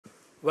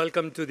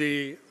Welcome to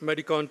the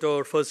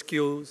Medicontur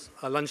FRCSEd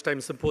lunchtime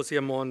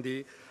symposium on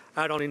the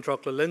AddOn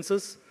intraocular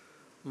lenses.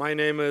 My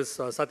name is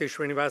Sathish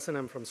Srinivasan.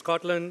 I'm from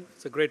Scotland.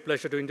 It's a great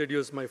pleasure to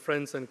introduce my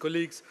friends and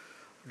colleagues,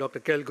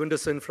 Dr. Kjell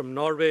Gundersen from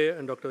Norway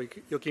and Dr.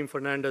 Joaquín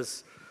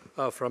Fernández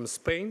from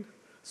Spain.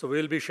 So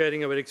we'll be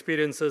sharing our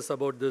experiences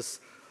about this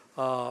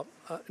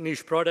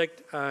niche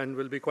product, and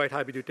we'll be quite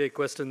happy to take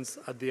questions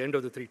at the end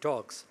of the three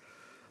talks.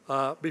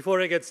 Before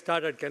I get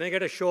started, can I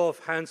get a show of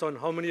hands on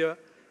how many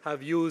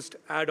have used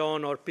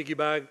AddOn or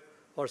piggyback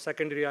or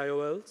secondary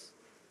IOLs?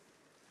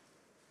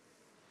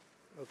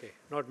 Okay,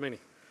 not many.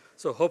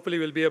 So hopefully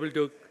we'll be able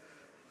to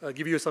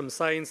give you some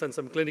science and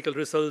some clinical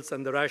results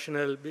and the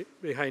rationale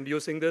behind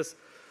using this.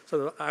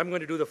 So I'm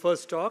going to do the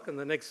first talk. In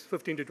the next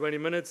 15 to 20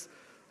 minutes,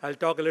 I'll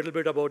talk a little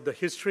bit about the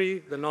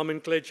history, the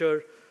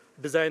nomenclature,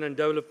 design and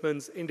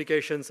developments,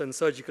 indications, and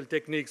surgical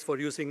techniques for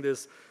using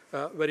this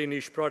very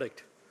niche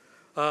product.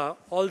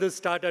 All this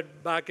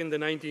started back in the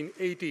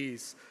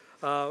 1980s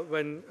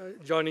when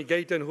Johnny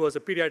Gayton, who was a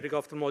pediatric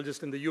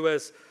ophthalmologist in the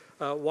US,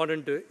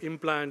 wanted to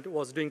implant,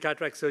 was doing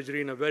cataract surgery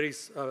in a very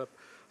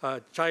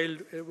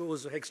child who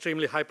was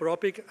extremely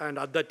hyperopic, and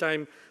at that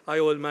time,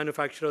 IOL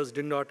manufacturers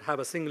did not have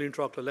a single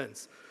intraocular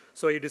lens.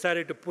 So he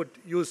decided to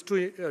use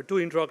two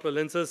intraocular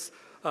lenses.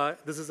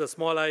 This is a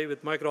small eye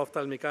with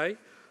micro-ophthalmic eye.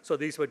 So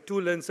these were two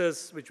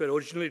lenses which were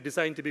originally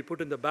designed to be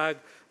put in the bag.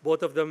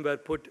 Both of them were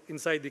put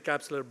inside the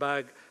capsular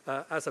bag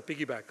as a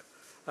piggyback.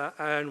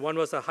 And one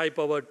was a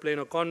high-powered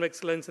planar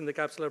convex lens in the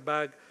capsular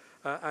bag,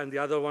 and the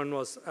other one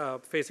was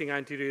facing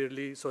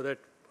anteriorly so that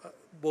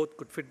both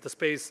could fit the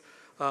space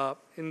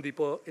in the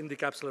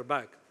capsular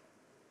bag.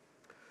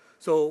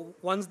 So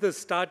once this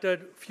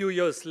started, a few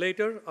years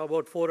later,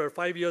 about 4 or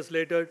 5 years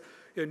later,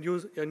 a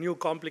new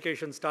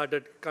complication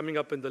started coming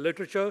up in the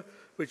literature,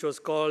 which was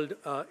called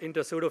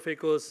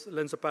interpseudophacous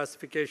lens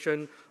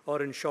opacification,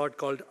 or in short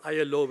called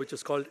ILO, which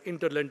is called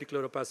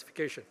interlenticular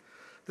opacification.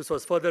 This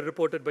was further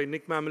reported by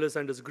Nick Mamilis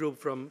and his group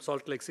from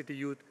Salt Lake City,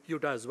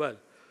 Utah as well.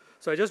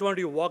 So I just wanted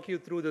to walk you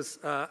through this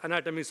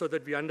anatomy so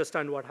that we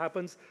understand what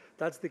happens.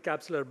 That's the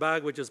capsular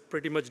bag, which is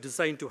pretty much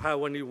designed to have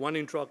only one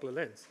intraocular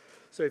lens.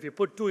 So if you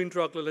put two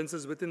intraocular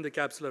lenses within the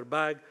capsular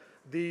bag,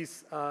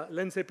 these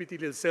lens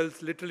epithelial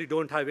cells literally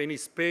don't have any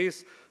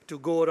space to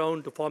go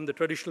around to form the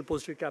traditional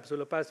posterior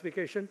capsular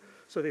opacification.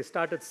 So they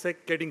started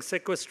getting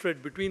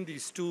sequestered between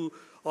these two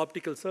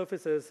optical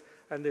surfaces,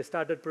 and they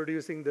started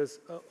producing this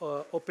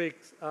opaque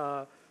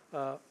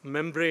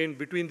membrane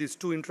between these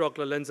two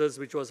intraocular lenses,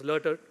 which was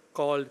later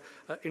called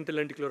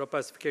interlenticular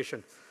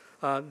opacification.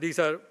 These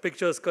are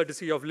pictures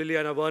courtesy of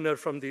Liliana Werner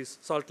from the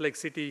Salt Lake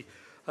City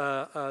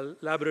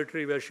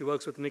laboratory where she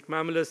works with Nick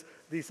Mamilis.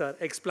 These are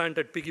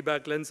explanted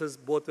piggyback lenses.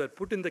 Both were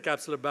put in the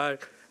capsular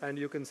bag, and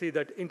you can see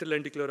that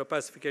interlenticular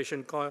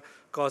opacification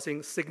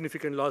causing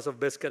significant loss of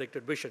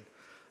best-corrected vision.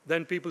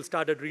 Then people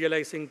started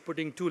realizing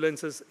putting two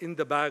lenses in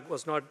the bag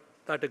was not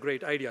that a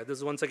great idea. This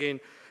is once again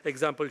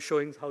example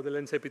showing how the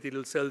lens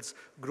epithelial cells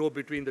grow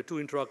between the two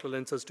intraocular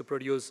lenses to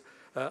produce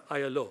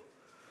ILO.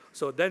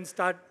 So then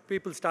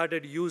people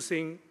started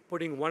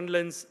putting one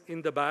lens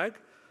in the bag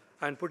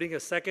and putting a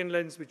second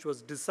lens which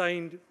was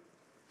designed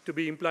to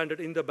be implanted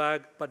in the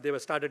bag, but they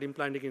started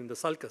implanting it in the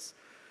sulcus.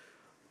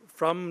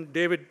 From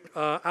David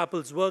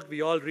Apple's work,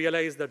 we all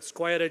realized that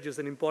square edge is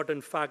an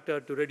important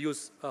factor to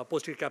reduce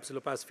posterior capsular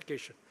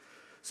opacification.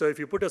 So if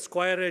you put a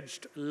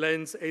square-edged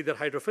lens, either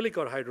hydrophilic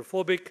or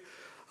hydrophobic,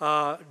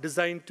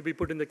 designed to be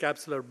put in the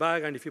capsular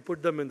bag, and if you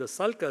put them in the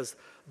sulcus,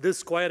 this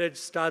square edge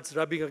starts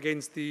rubbing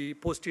against the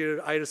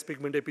posterior iris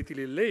pigment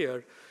epithelial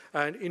layer,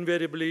 and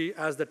invariably,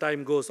 as the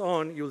time goes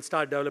on, you'll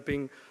start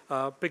developing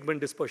pigment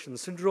dispersion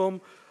syndrome,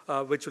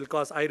 which will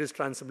cause iris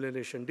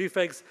translumination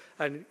defects,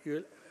 and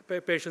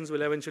patients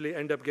will eventually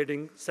end up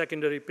getting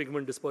secondary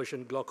pigment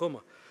dispersion glaucoma.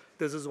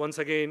 This is once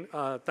again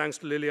thanks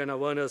to Liliana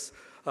Werner's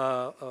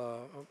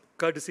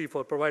courtesy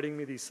for providing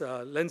me these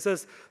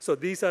lenses. So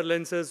these are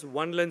lenses.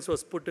 One lens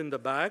was put in the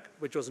bag,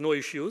 which was no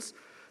issues.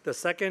 The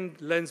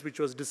second lens, which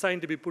was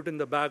designed to be put in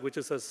the bag, which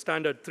is a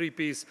standard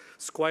three-piece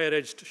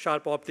square-edged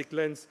sharp optic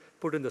lens,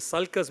 put in the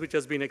sulcus, which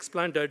has been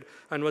explanted.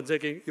 And once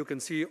again, you can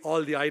see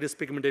all the iris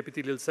pigment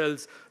epithelial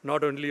cells,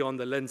 not only on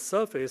the lens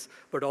surface,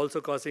 but also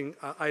causing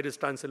iris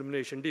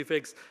transillumination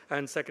defects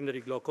and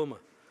secondary glaucoma.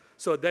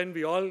 So then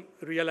we all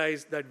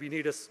realized that we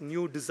need a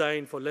new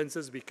design for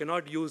lenses. We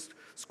cannot use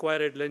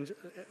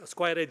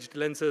square-edged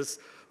lenses,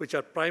 which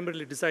are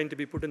primarily designed to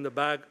be put in the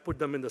bag, put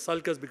them in the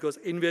sulcus, because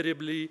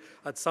invariably,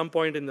 at some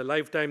point in the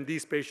lifetime,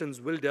 these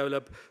patients will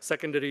develop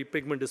secondary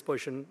pigment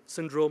dispersion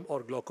syndrome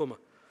or glaucoma.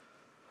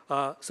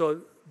 So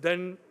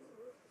then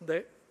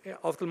the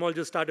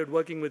ophthalmologists started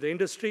working with the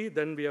industry.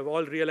 Then we have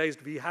all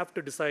realized we have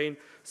to design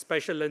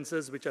special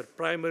lenses which are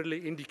primarily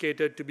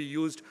indicated to be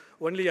used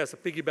only as a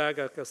piggyback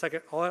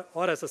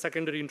or as a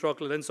secondary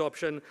intraocular lens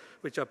option,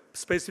 which are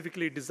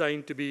specifically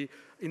designed to be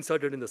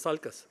inserted in the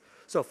sulcus.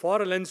 So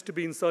for a lens to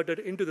be inserted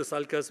into the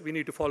sulcus, we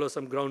need to follow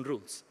some ground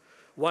rules.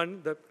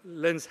 One, the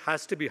lens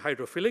has to be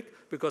hydrophilic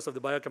because of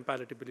the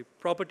biocompatibility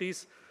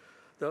properties.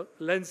 the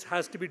lens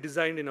has to be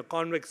designed in a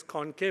convex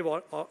concave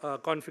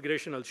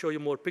configuration. I'll show you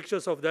more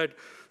pictures of that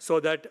so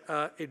that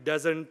it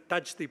doesn't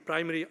touch the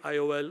primary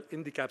IOL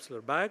in the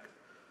capsular bag.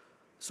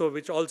 So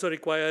which also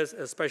requires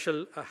a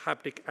special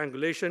haptic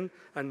angulation.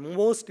 And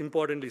most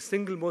importantly,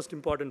 single most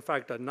important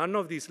factor, none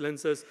of these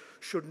lenses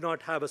should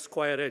not have a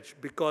square edge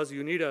because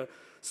you need a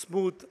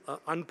smooth,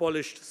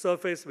 unpolished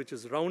surface which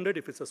is rounded.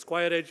 If it's a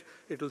square edge,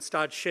 it will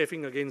start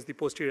chafing against the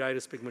posterior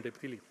iris pigment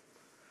epithelium.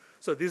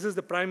 So this is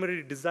the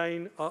primary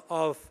design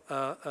of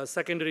a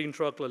secondary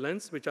intraocular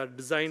lens, which are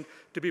designed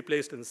to be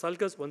placed in the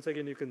sulcus. Once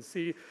again, you can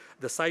see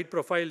the side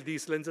profile.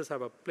 These lenses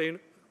have a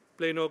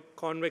plano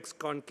convex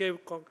concave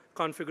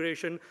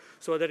configuration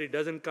so that it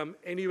doesn't come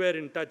anywhere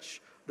in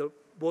touch.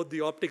 Both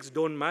the optics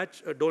don't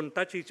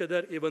touch each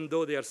other, even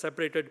though they are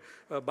separated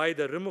by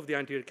the rim of the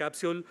anterior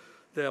capsule.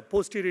 They are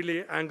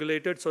posteriorly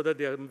angulated so that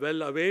they are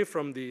well away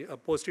from the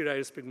posterior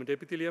iris pigment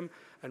epithelium.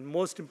 And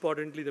most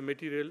importantly, the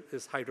material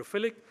is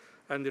hydrophilic,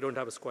 and they don't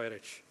have a square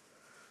edge.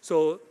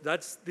 So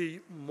that's the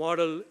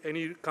model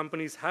any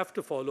companies have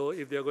to follow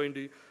if they're going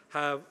to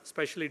have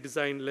specially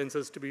designed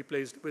lenses to be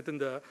placed within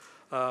the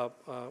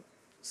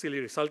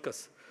ciliary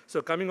sulcus.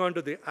 So coming on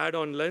to the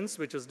AddOn lens,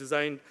 which is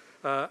designed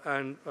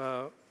and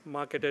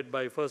marketed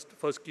by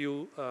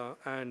FRCSEd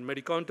and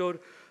Medicontur.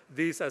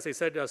 These, as I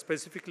said, are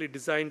specifically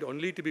designed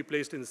only to be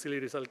placed in the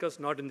ciliary sulcus,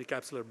 not in the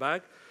capsular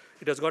bag.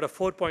 It has got a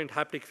 4-point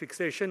haptic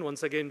fixation.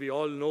 Once again, we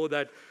all know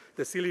that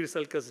the ciliary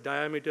sulcus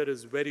diameter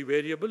is very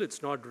variable.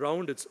 It's not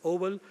round, it's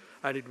oval,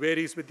 and it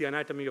varies with the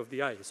anatomy of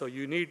the eye. So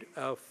you need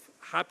a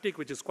haptic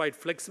which is quite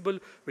flexible,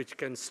 which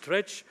can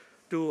stretch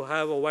to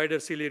have a wider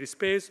ciliary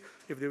space.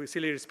 If the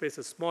ciliary space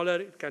is smaller,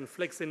 it can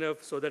flex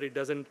enough so that it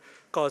doesn't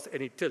cause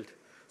any tilt.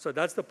 So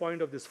that's the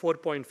point of this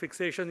 4-point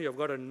fixation. You've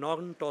got a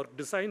non-torque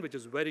design, which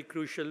is very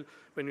crucial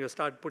when you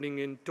start putting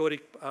in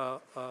toric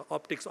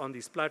optics on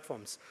these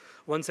platforms.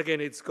 Once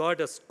again, it's got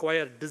a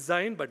square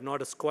design, but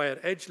not a square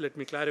edge. Let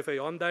me clarify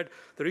on that.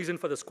 The reason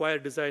for the square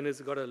design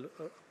is it's got a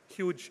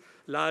huge,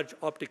 large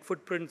optic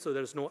footprint, so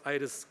there's no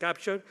iris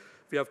capture.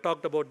 We have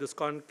talked about this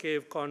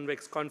concave,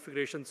 convex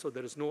configuration, so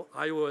there is no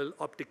IOL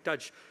optic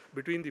touch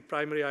between the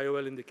primary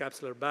IOL in the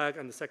capsular bag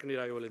and the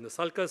secondary IOL in the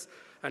sulcus.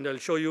 And I'll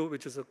show you,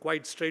 which is a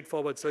quite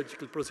straightforward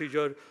surgical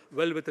procedure,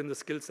 well within the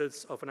skill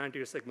sets of an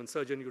anterior segment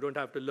surgeon. You don't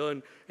have to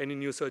learn any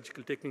new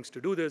surgical techniques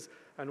to do this.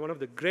 And one of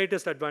the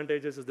greatest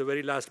advantages is the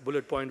very last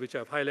bullet point, which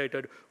I've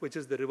highlighted, which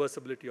is the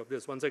reversibility of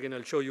this. Once again,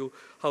 I'll show you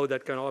how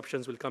that kind of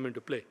options will come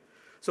into play.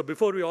 So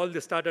before we all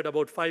this started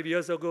about 5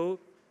 years ago,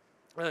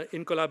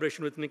 in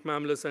collaboration with Nick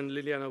Mamlis and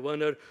Liliana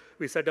Werner,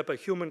 we set up a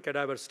human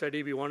cadaver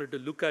study. We wanted to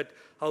look at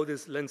how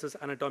these lenses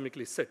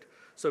anatomically sit.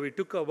 So we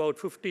took about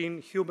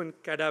 15 human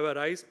cadaver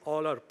eyes,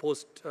 all are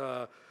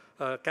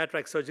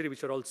post-cataract surgery,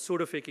 which are all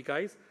pseudophakic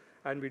eyes.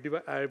 And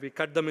we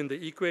cut them in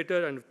the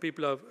equator, and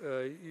people have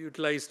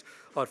utilized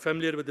or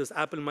familiar with this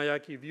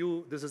Apple-Miyake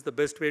view. This is the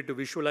best way to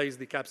visualize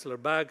the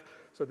capsular bag.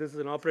 So this is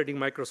an operating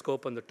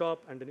microscope on the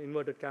top and an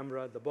inverted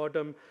camera at the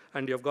bottom.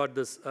 And you've got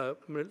this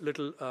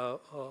little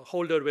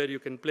holder where you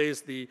can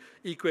place the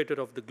equator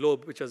of the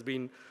globe, which has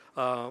been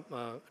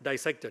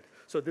dissected.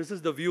 So this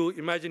is the view.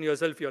 Imagine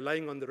yourself, you're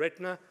lying on the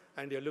retina,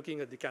 and you're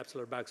looking at the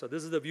capsular bag. So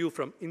this is the view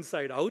from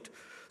inside out.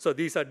 So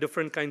these are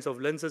different kinds of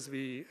lenses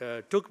we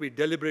took. We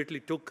deliberately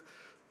took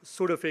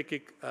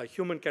pseudophakic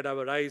human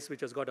cadaver eyes,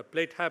 which has got a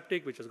plate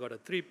haptic, which has got a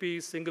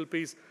 3-piece, single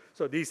piece.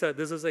 So this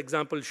is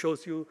example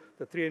shows you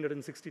the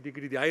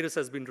 360-degree, the iris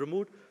has been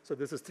removed. So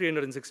this is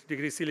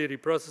 360-degree ciliary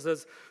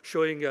processes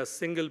showing a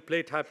single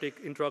plate haptic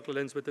intraocular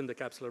lens within the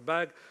capsular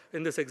bag.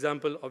 In this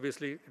example,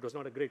 obviously, it was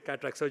not a great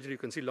cataract surgery. You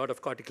can see a lot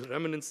of cortical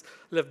remnants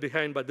left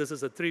behind, but this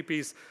is a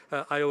 3-piece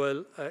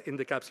IOL in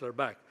the capsular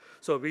bag.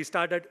 So we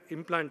started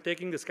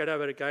taking this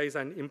cadaveric eyes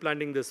and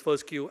implanting this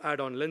FRCSEd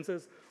AddOn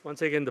lenses.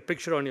 Once again, the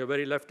picture on your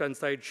very left-hand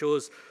side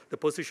shows the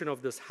position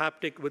of this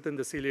haptic within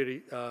the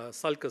ciliary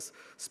sulcus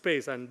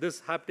space. And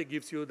this haptic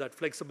gives you that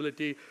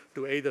flexibility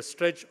to either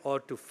stretch or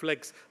to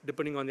flex,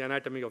 depending on the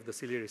anatomy of the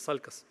ciliary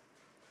sulcus.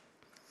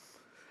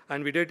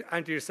 And we did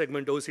anterior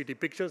segment OCT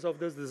pictures of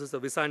this. This is a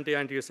Visante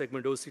anterior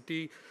segment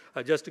OCT.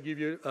 Just to give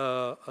you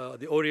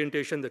the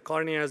orientation, the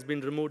cornea has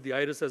been removed, the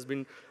iris has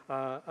been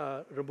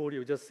removed.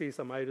 You just see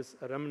some iris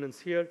remnants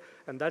here.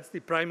 And that's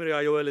the primary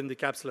IOL in the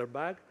capsular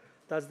bag.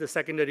 That's the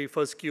secondary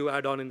FRCSEd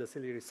AddOn in the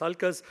ciliary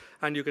sulcus.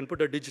 And you can put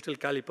a digital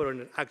caliper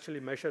and actually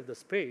measure the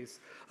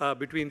space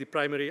between the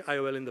primary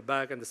IOL in the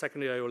bag and the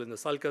secondary IOL in the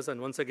sulcus. And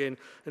once again,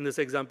 in this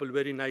example,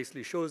 very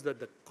nicely shows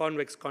that the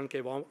convex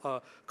concave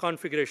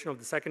configuration of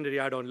the secondary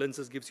AddOn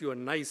lenses gives you a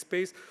nice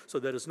space, so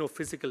there is no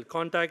physical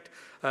contact.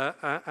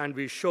 And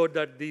we showed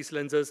that these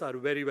lenses are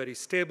very, very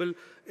stable,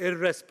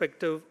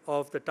 irrespective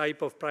of the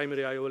type of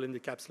primary IOL in the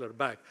capsular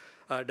bag.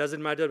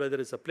 Doesn't matter whether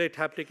it's a plate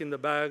haptic in the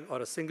bag or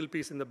a single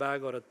piece in the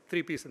bag or a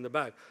 3-piece in the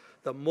bag.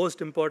 The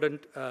most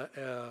important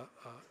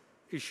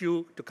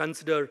issue to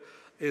consider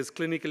is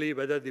clinically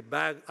whether the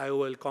bag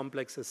IOL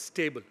complex is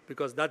stable,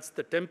 because that's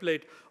the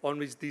template on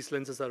which these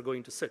lenses are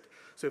going to sit.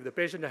 So if the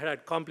patient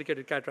had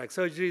complicated cataract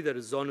surgery, there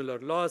is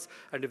zonular loss,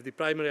 and if the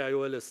primary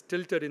IOL is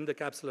tilted in the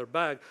capsular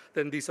bag,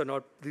 then these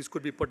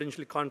could be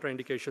potentially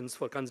contraindications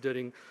for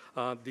considering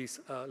these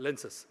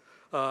lenses.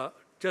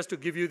 Just to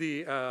give you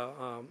the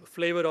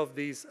flavor of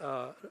these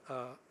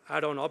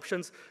add-on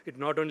options, it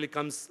not only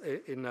comes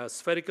in a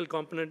spherical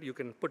component, you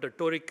can put a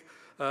toric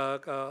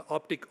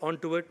optic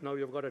onto it. Now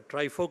you've got a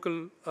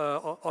trifocal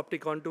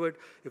optic onto it.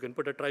 You can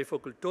put a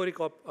trifocal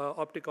toric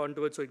optic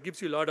onto it. So it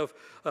gives you a lot of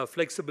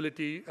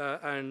flexibility,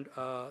 and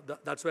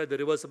that's where the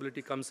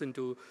reversibility comes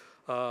into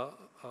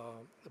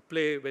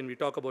play when we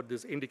talk about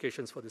these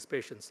indications for these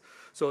patients.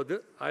 So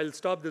I'll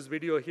stop this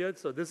video here.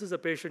 So this is a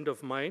patient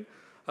of mine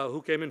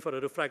who came in for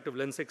a refractive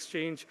lens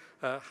exchange,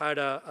 had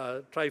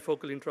a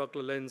trifocal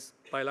intraocular lens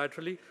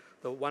bilaterally.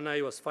 The one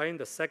eye was fine.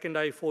 The second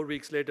eye, 4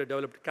 weeks later,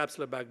 developed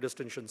capsular bag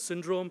distension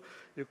syndrome.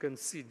 You can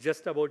see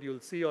just about, you'll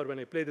see, or when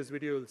I play this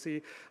video, you'll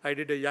see, I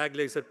did a YAG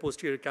laser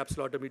posterior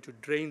capsulotomy to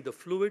drain the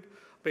fluid.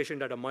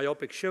 Patient had a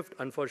myopic shift.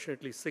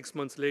 Unfortunately, 6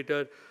 months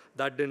later,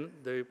 that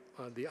didn't, the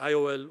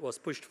IOL was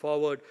pushed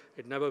forward.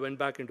 It never went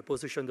back into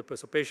position. The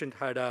patient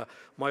had a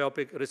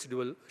myopic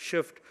residual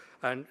shift,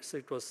 and so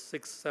it was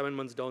 6-7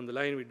 months down the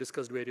line. We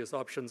discussed various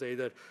options,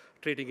 either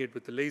treating it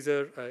with the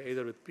laser,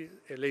 either with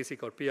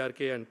LASIK or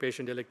PRK, and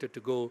patient elected to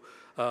go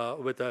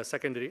with a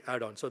secondary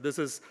add-on. So this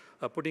is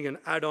putting an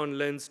add-on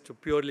lens to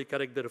purely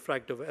correct the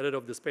refractive error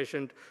of this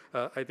patient.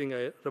 I think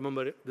I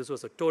remember this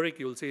was a toric.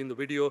 You'll see in the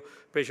video,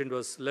 patient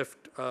was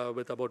left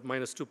with about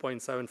minus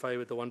 2.75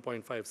 with a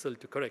 1.5 SIL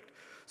to correct.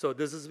 So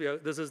this is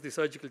the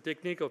surgical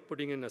technique of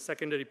putting in a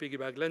secondary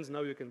piggyback lens.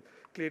 Now you can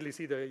clearly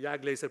see the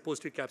YAG laser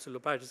posterior capsular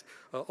patch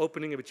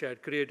opening, which I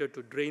had created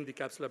to drain the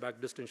capsular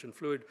bag distension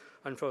fluid.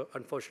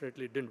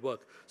 Unfortunately, it didn't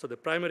work. So the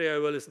primary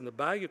IOL is in the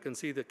bag. You can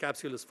see the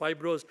capsule is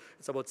fibrosed.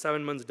 It's about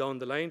 7 months down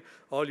the line.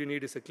 All you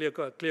need is a clear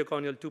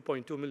corneal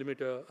 2.2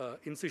 millimeter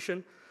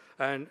incision.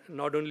 And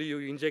not only you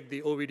inject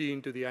the OVD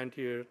into the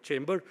anterior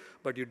chamber,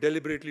 but you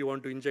deliberately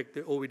want to inject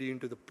the OVD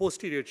into the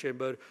posterior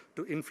chamber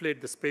to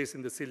inflate the space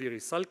in the ciliary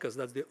sulcus.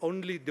 That's the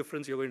only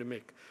difference you're going to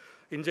make.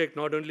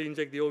 Not only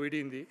inject the OVD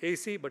in the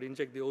AC, but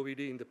inject the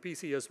OVD in the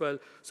PC as well,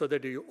 so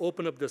that you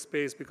open up the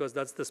space, because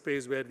that's the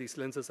space where these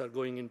lenses are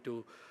going in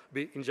to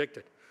be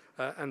injected.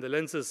 And the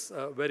lens is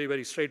very,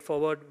 very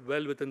straightforward,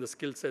 well within the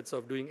skill sets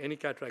of doing any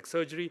cataract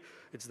surgery.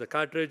 It's the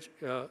cartridge.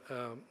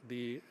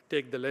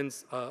 Take the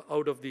lens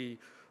out of the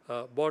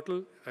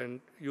bottle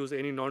and use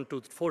any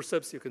non-toothed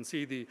forceps. You can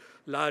see the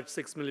large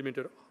 6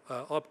 millimeter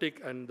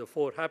optic and the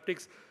 4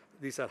 haptics.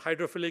 These are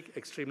hydrophilic,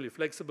 extremely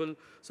flexible.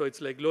 So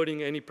it's like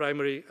loading any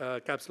primary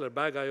capsular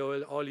bag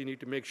IOL. All you need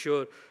to make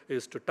sure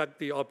is to tuck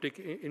the optic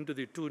into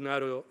the 2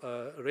 narrow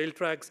rail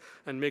tracks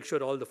and make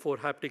sure all the 4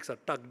 haptics are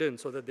tucked in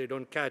so that they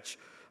don't catch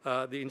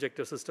the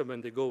injector system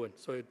when they go in.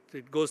 So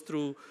it goes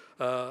through,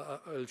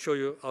 I'll show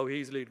you how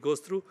easily it goes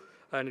through.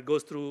 And it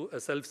goes through a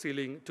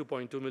self-sealing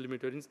 2.2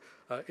 millimeter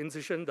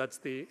incision. That's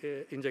the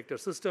injector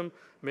system.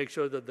 Make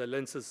sure that the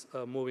lens is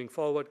moving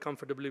forward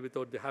comfortably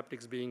without the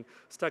haptics being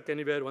stuck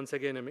anywhere. Once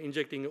again, I'm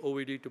injecting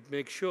OVD to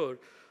make sure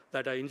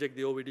that I inject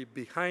the OVD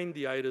behind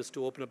the iris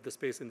to open up the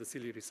space in the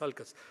ciliary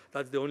sulcus.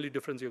 That's the only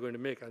difference you're going to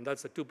make. And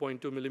that's a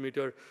 2.2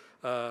 millimeter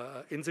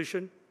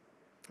incision.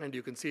 And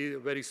you can see a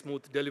very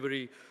smooth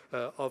delivery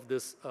of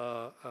this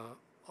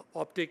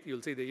optic.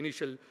 You'll see the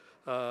initial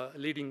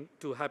leading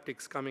 2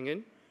 haptics coming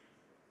in.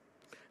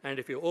 And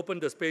if you open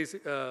the space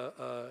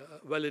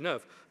well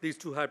enough, these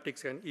 2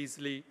 haptics can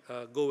easily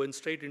go in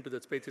straight into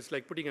that space. It's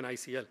like putting an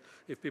ICL,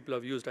 if people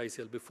have used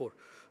ICL before.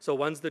 So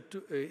once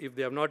if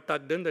they have not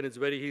tucked in, then it's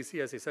very easy.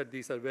 As I said,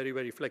 these are very,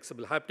 very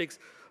flexible haptics.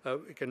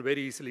 It can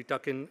very easily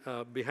tuck in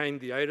behind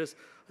the iris.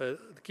 The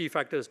key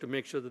factor is to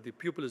make sure that the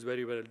pupil is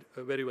very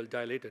well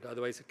dilated.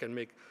 Otherwise, it can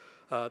make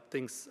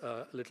things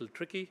a little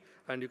tricky.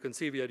 And you can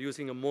see we are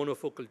using a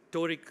monofocal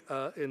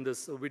toric in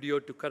this video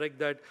to correct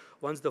that.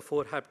 Once the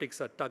 4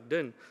 haptics are tucked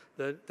in,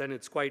 then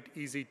it's quite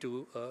easy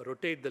to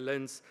rotate the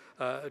lens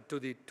to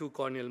the 2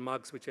 corneal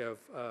marks, which I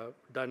have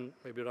done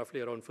maybe roughly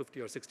around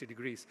 50 or 60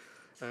 degrees,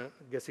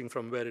 guessing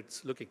from where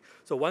it's looking.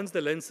 So once the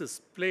lens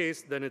is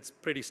placed, then it's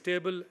pretty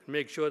stable.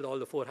 Make sure that all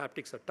the 4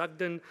 haptics are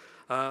tucked in.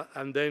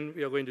 And then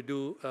we are going to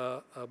do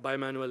a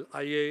bimanual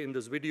IA in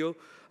this video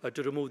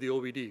to remove the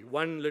OVD.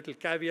 One little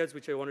caveat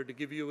which I wanted to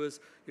give you is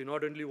you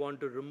not only want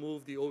to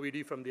remove the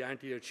OVD from the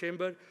anterior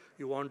chamber,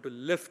 you want to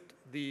lift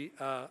the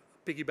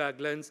piggyback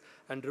lens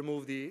and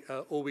remove the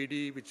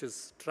OVD, which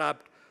is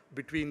trapped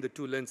between the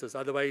 2 lenses.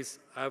 Otherwise,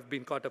 I've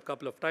been caught a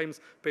couple of times.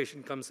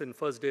 Patient comes in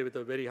first day with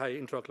a very high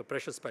intraocular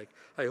pressure spike.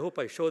 I hope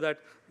I show that.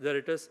 There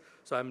it is.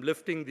 So I'm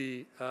lifting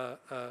the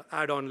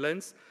add-on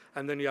lens,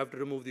 and then you have to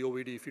remove the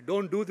OVD. If you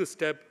don't do this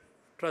step,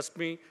 trust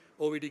me,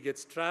 OVD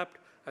gets trapped,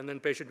 and then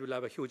patient will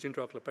have a huge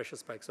intraocular pressure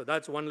spike. So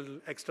that's one little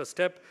extra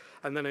step,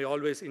 and then I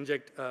always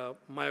inject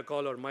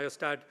myocol or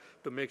myostat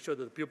to make sure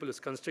that the pupil is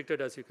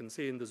constricted, as you can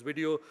see in this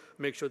video,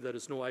 make sure there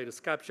is no iris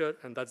capture,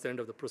 and that's the end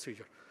of the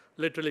procedure.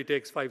 Literally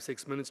takes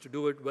 5-6 minutes to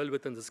do it, well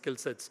within the skill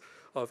sets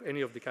of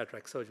any of the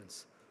cataract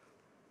surgeons.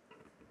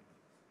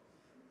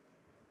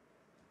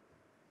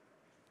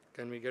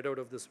 Can we get out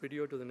of this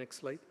video to the next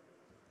slide?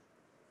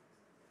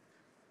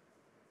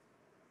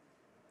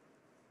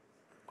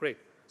 Great.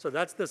 So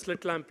that's the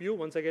slit lamp view.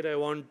 Once again, I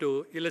want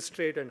to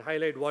illustrate and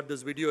highlight what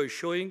this video is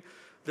showing.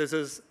 This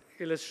is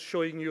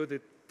showing you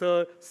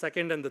the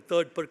second and the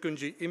third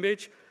Purkinje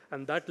image,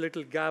 and that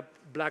little gap,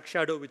 black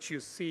shadow, which you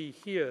see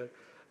here,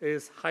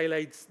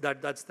 highlights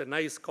that's the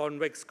nice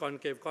convex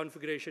concave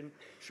configuration,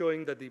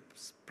 showing that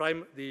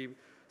the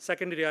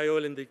secondary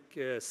IOL in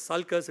the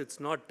sulcus, it's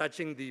not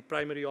touching the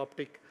primary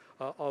optic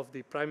of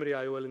the primary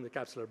IOL in the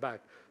capsular bag.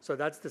 So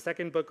that's the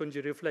second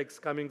Purkinje reflex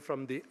coming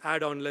from the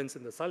add-on lens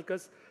in the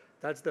sulcus.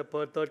 That's the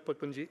third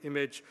Purkinje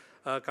image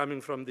coming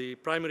from the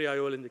primary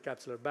IOL in the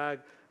capsular bag,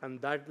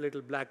 and that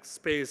little black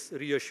space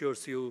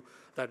reassures you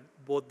that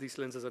both these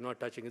lenses are not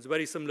touching. It's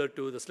very similar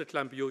to the slit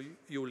lamp view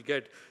you will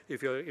get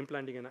if you're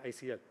implanting an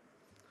ICL.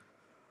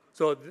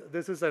 So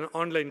this is an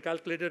online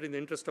calculator. In the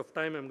interest of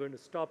time, I'm going to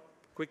stop,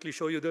 quickly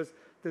show you this.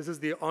 This is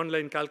the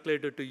online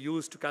calculator to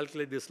use to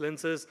calculate these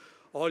lenses.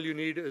 All you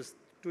need is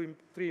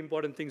three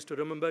important things to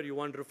remember. You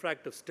want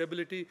refractive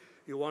stability.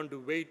 You want to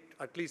wait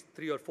at least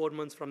 3 or 4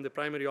 months from the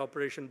primary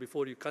operation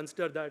before you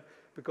consider that,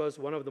 because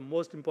one of the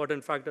most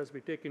important factors we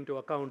take into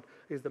account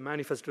is the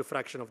manifest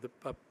refraction of the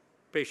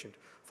patient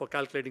for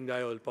calculating the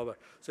IOL power.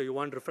 So you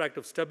want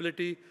refractive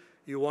stability.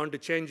 You want to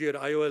change your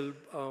IOL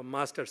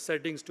master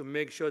settings to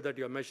make sure that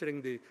you're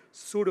measuring the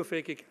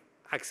pseudophakic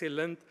axial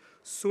length,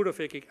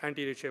 pseudophakic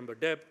anterior chamber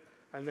depth,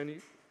 and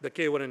then the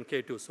K1 and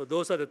K2. So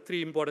those are the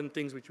 3 important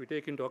things which we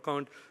take into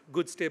account: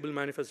 good stable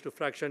manifest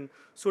refraction,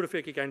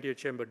 pseudophakic anterior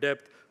chamber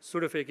depth,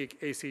 pseudophakic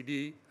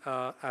ACD,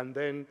 and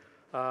then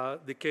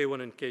the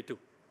K1 and K2.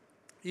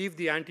 If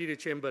the anterior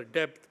chamber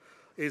depth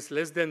is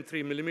less than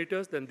 3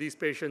 millimeters, then these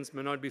patients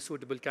may not be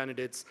suitable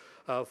candidates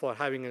for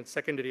having a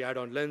secondary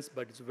add-on lens,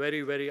 but it's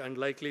very, very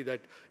unlikely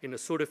that in a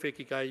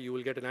pseudophakic eye you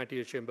will get an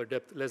anterior chamber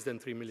depth less than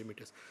 3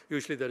 millimeters.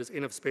 Usually there is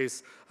enough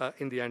space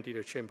in the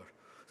anterior chamber.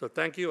 So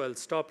thank you. I'll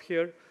stop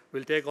here.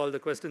 We'll take all the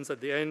questions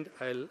at the end.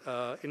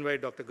 I'll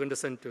invite Dr.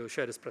 Gundersen to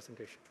share his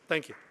presentation.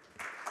 Thank you.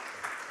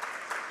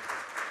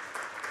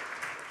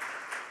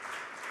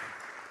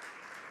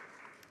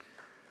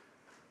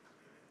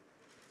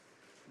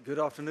 Good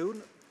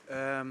afternoon,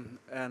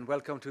 and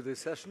welcome to this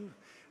session.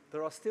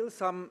 There are still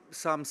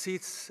some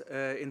seats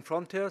in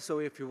front here, so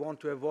if you want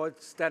to avoid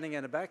standing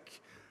in the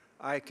back,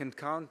 I can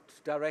count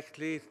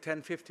directly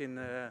 10, 15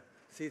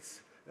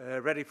 seats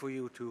ready for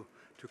you to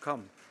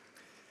come.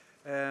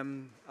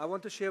 I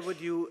want to share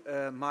with you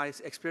my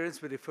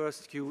experience with the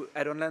first few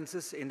add-on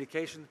lenses,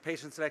 indication,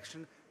 patient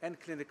selection, and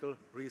clinical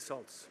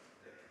results.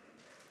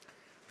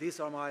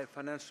 These are my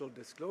financial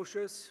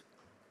disclosures.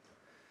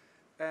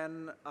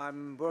 And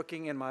I'm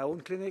working in my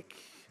own clinic,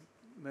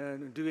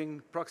 doing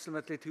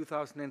approximately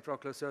 2,000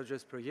 intraocular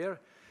surgeries per year,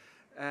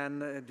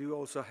 and do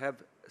also have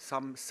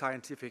some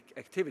scientific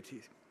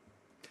activities.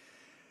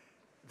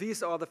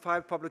 These are the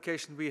 5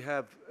 publications we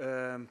have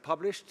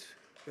published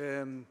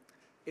in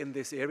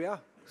this area,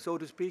 so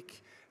to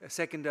speak,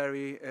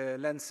 secondary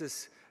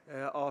lenses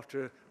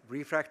after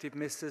refractive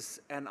misses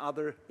and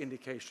other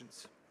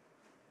indications.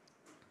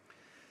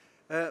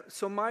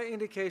 So my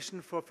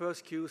indication for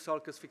first Q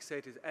sulcus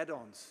fixated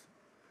add-ons,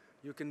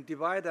 you can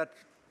divide that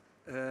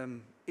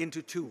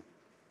into 2.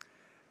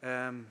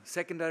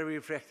 Secondary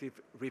refractive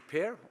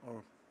repair,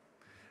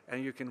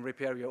 and you can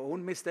repair your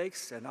own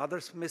mistakes and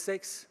others'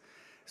 mistakes.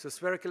 So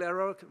spherical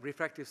error,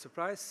 refractive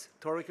surprise,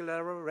 torical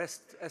error,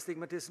 rest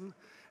astigmatism,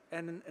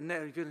 and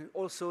you can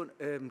also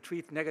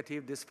treat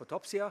negative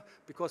dysphotopsia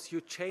because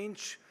you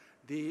change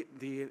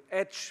the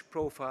edge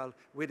profile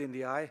within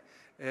the eye,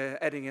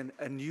 adding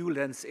a new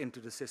lens into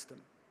the system.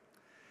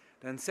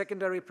 Then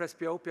secondary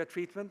presbyopia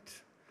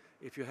treatment.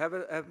 If you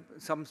have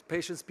some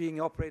patients being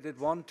operated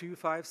 1, 2,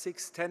 5,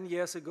 6, 10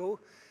 years ago,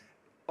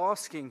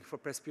 asking for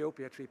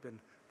presbyopia treatment,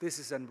 this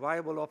is a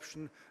viable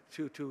option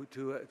to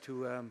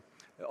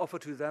offer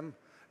to them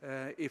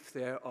if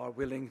they are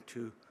willing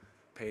to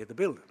pay the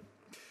bill.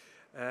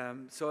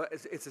 So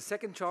it's a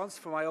second chance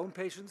for my own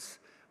patients.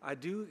 I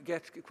do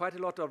get quite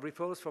a lot of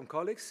referrals from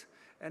colleagues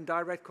and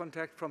direct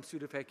contact from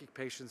pseudophakic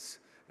patients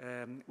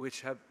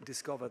which have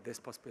discovered this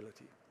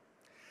possibility.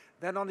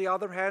 Then on the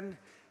other hand,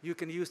 you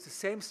can use the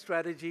same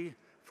strategy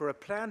for a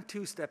planned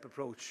 2-step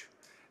approach,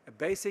 a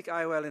basic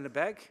IOL in a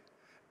bag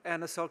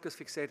and a sulcus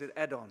fixated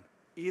add-on,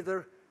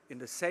 either in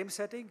the same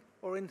setting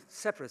or in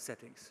separate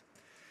settings.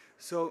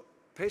 So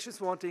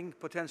patients wanting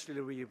potentially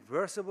a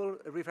reversible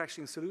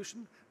refraction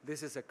solution,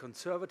 this is a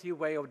conservative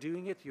way of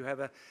doing it. You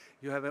have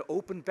an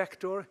open back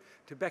door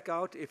to back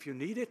out if you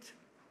need it.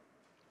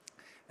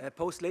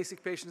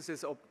 Post-LASIK patients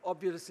is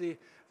obviously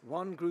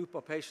one group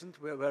of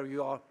patients where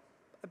you are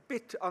a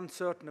bit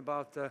uncertain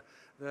about the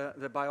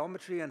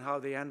biometry and how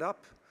they end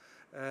up.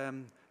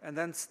 And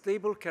then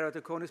stable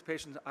keratoconus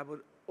patients, I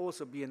would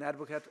also be an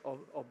advocate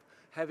of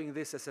having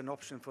this as an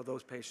option for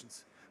those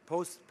patients.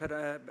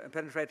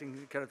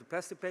 Post-penetrating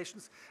keratoplastic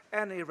patients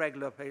and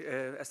irregular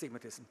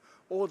astigmatism.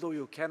 Although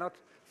you cannot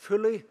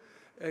fully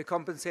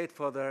compensate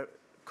for the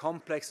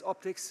complex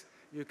optics,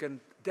 you can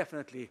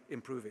definitely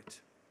improve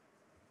it.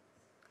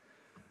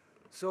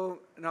 So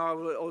now I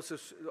will also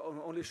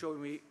only show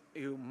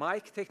you my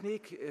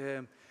technique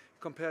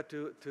compared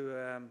to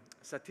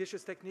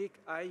Sathish's technique.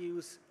 I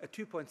use a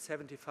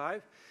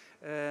 2.75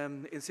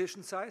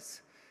 incision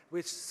size,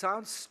 which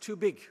sounds too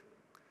big.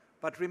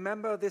 But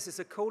remember, this is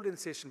a cold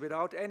incision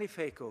without any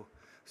phaco.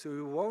 So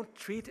you won't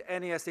treat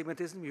any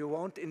astigmatism, you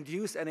won't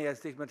induce any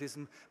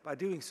astigmatism by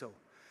doing so.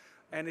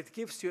 And it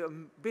gives you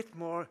a bit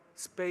more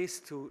space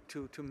to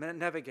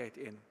navigate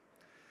in.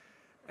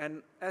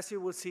 And as you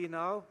will see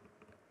now,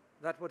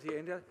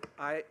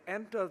 I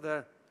enter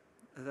the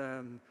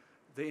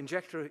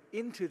injector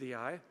into the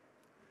eye.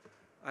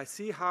 I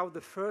see how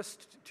the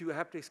first two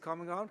haptics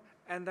coming on,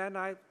 and then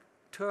I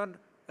turn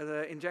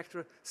the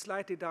injector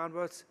slightly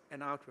downwards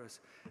and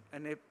outwards.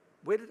 And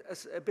with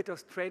a bit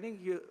of training,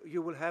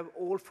 you will have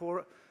all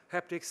four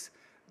haptics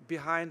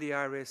behind the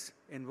iris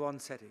in one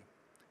setting.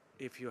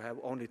 If you have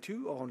only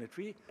two or only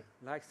three,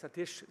 like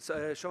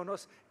Sathish shown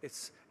us,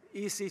 it's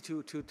easy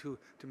to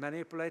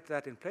manipulate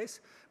that in place,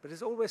 but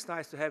it's always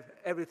nice to have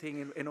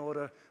everything in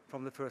order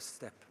from the first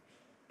step.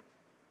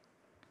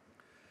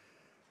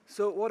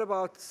 So what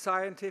about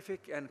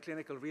scientific and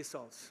clinical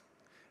results?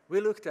 We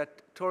looked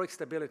at toric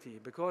stability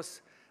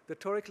because the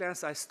toric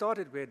lens I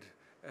started with,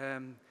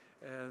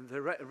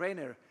 the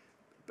Rainier,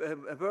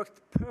 worked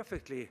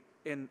perfectly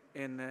in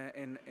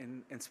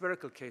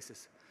spherical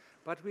cases.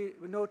 But we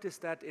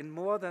noticed that in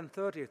more than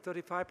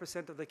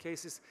 35% of the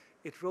cases,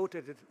 it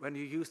rotated when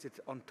you used it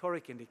on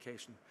toric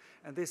indication.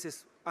 And this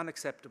is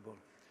unacceptable.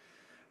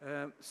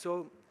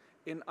 So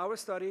in our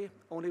study,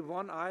 only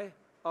one eye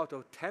out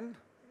of 10,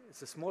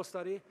 it's a small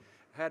study,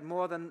 had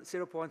more than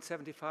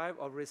 0.75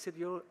 of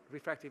residual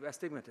refractive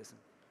astigmatism.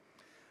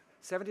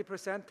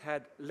 70%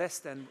 had less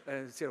than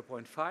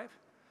 0.5.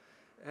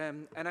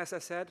 And as I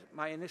said,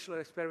 my initial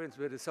experience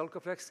with the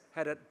Sulcoflex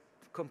had a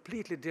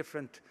completely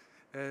different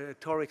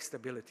toric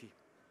stability.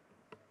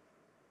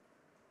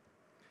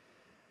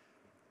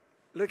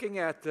 Looking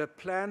at the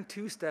planned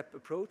two-step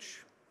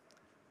approach,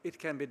 it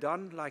can be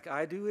done like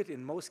I do it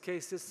in most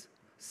cases,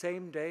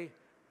 same day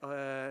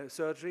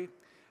surgery,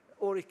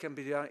 or it can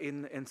be done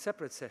in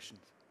separate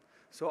sessions.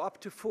 So up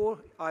to 4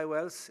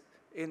 IOLs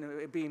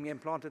being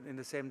implanted in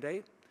the same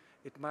day.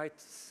 It might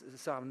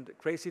sound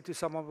crazy to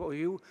some of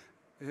you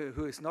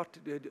who is not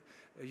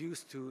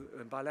used to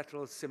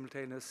bilateral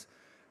simultaneous,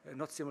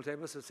 not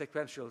simultaneous, but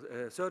sequential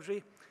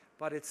surgery,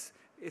 but it's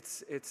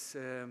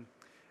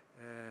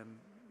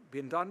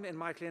been done in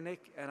my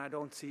clinic, and I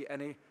don't see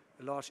any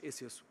large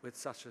issues with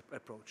such an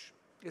approach.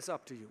 It's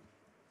up to you.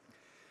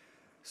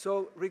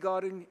 So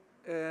regarding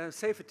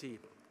safety,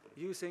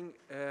 using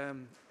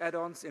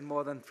add-ons in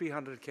more than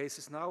 300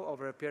 cases now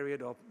over a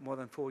period of more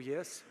than 4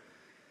 years,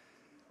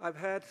 I've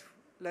had,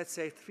 let's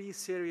say, 3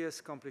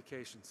 serious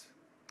complications,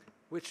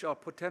 which are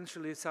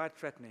potentially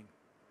sight-threatening.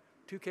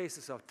 2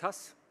 cases of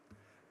TUS,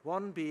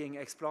 1 being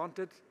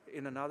explanted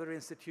in another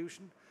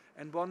institution,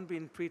 and 1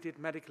 being treated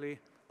medically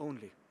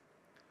only.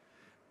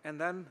 And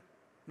then,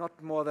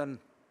 not more than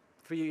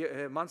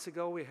 3 months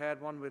ago, we had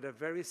one with a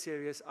very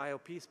serious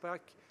IOP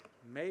spike,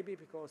 maybe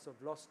because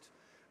of lost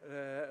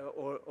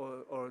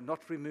or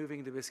not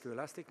removing the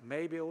viscoelastic,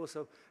 maybe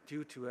also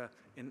due to an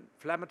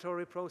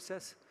inflammatory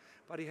process,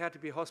 but he had to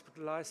be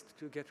hospitalized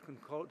to get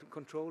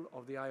control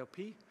of the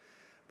IOP.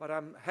 But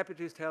I'm happy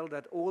to tell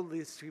that all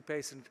these 3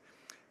 patients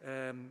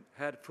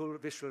had full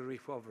visual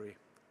recovery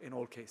in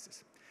all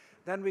cases.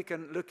 Then we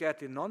can look at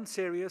the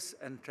non-serious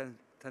and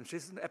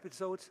transition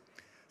episodes,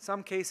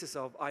 some cases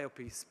of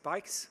IOP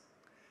spikes,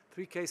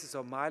 3 cases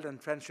of mild and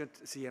transient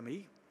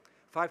CME,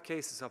 5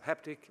 cases of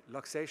haptic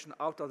luxation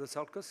out of the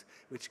sulcus,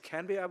 which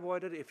can be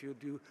avoided if you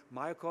do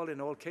myocol in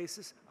all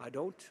cases. I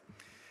don't.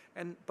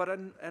 And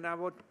I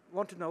would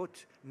want to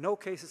note no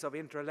cases of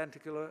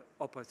intralenticular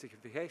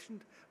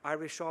opacification,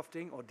 iris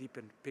shafting or deep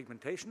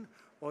pigmentation,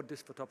 or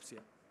dysphotopsia.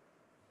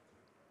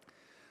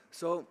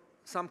 So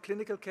some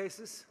clinical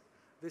cases.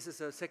 This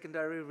is a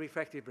secondary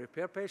refractive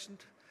repair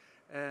patient.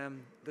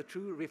 The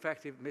true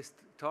refractive missed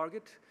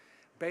target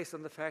based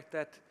on the fact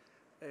that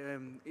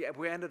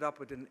we ended up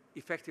with an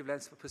effective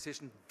lens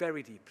position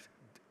very deep,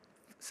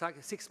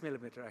 6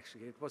 millimeter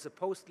actually. It was a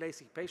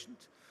post-LASIK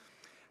patient,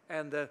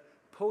 and the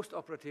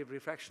post-operative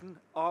refraction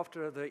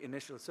after the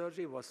initial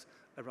surgery was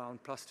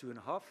around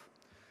 +2.5.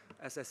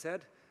 As I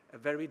said, a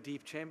very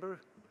deep chamber.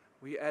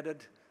 We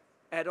added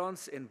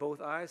add-ons in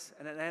both eyes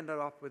and it ended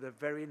up with a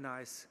very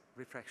nice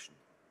refraction.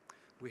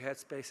 We had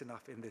space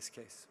enough in this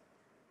case.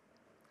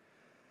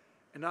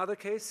 Another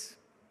case,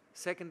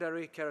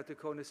 secondary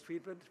keratoconus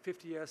treatment,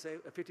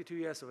 52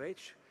 years of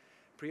age,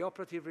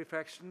 preoperative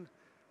refraction,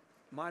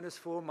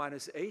 -4,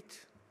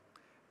 -8,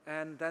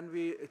 And then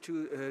we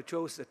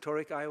chose the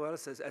toric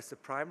IOLs as the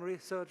primary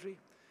surgery.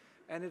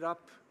 Ended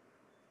up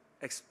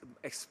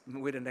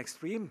with an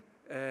extreme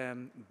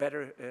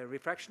better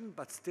refraction,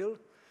 but still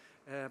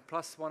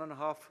plus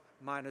 1.5,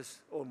 minus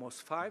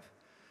almost 5.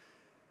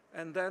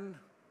 And then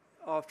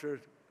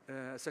after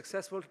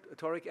successful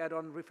toric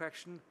add-on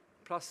refraction,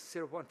 plus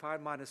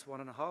 0.5, minus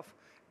 1.5,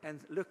 and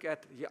look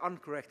at the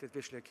uncorrected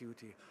visual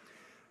acuity.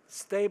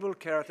 Stable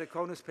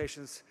keratoconus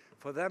patients,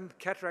 for them,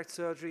 cataract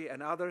surgery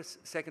and other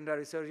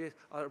secondary surgeries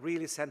are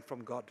really sent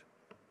from God.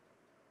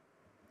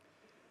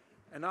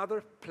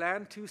 Another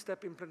planned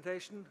two-step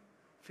implantation,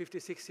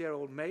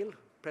 56-year-old male,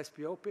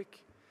 presbyopic,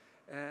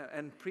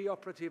 and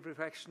preoperative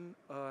refraction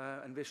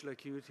and visual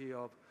acuity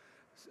of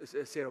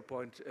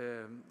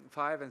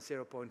 0.5 and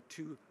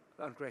 0.2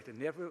 uncorrected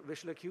near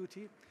visual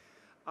acuity.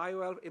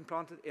 IOL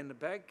implanted in the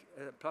bag,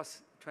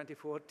 plus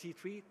 24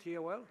 T3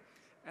 TOL,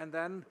 and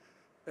then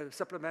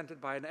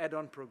supplemented by an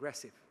add-on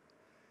progressive.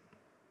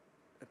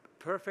 A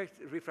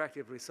perfect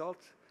refractive result,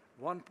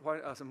 more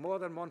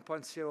than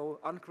 1.0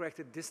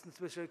 uncorrected distance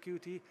visual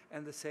acuity,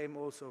 and the same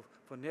also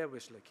for near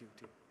visual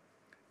acuity.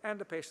 And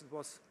the patient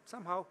was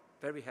somehow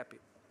very happy.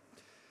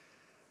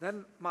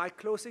 Then my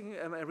closing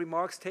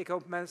remarks,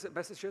 take-home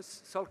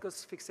messages: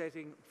 sulcus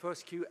fixating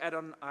first Q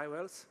add-on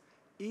IOLs,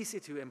 easy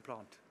to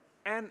implant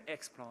and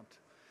explant.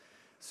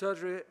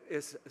 Surgery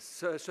is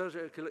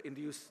surgical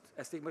induced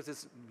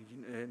astigmatism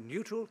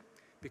neutral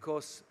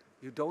because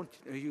you don't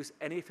use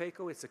any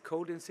phaco, it's a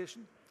cold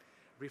incision.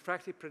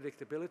 Refractive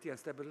predictability and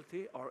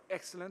stability are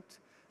excellent.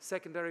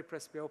 Secondary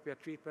presbyopia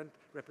treatment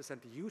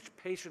represent a huge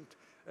patient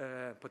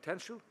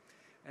potential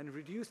and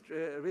reduced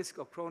risk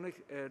of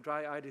chronic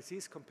dry eye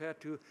disease compared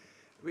to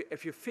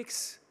if you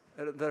fix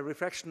the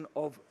refraction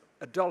of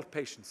adult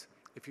patients.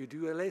 If you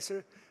do a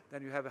laser,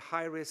 then you have a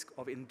high risk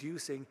of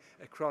inducing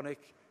a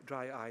chronic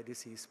dry eye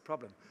disease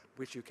problem,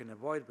 which you can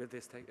avoid with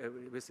this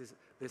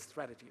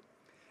strategy.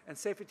 And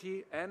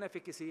safety and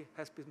efficacy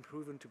has been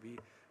proven to be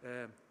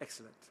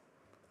excellent.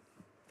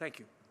 Thank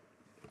you.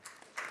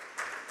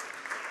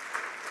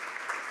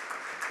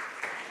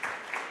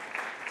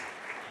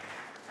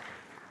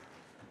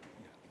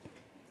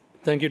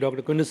 Thank you,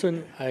 Dr.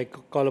 Gundersen. I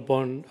call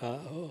upon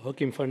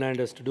Joaquín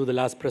Fernández to do the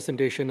last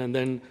presentation, and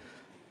then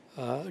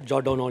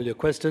jot down all your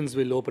questions.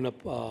 We'll open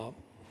up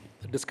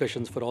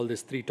discussions for all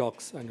these 3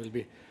 talks, and we'll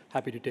be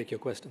happy to take your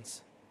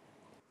questions.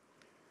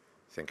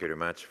 Thank you very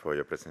much for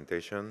your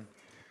presentation.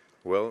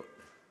 Well,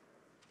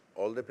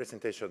 all the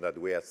presentation that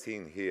we are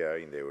seeing here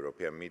in the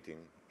European meeting,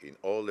 in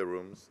all the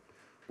rooms,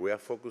 we are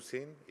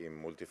focusing in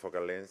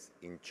multifocal lens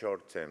in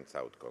short-term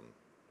outcome.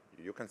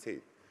 You can see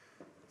it.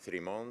 3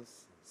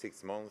 months,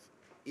 6 months,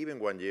 even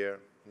 1 year,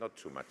 not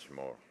too much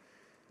more.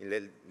 In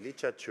the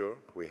literature,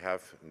 we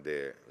have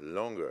the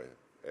longer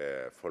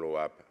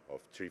follow-up of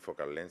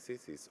trifocal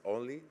lenses is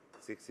only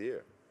 6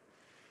 years.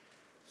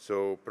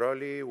 So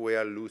probably we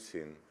are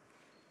losing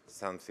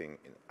something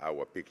in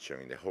our picture,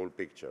 in the whole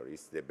picture.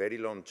 It's the very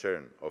long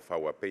term of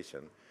our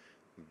patient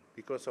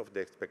because of the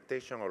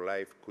expectation of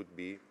life could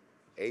be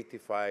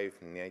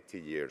 85, 90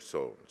 years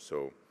old.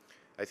 So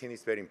I think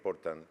it's very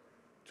important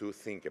to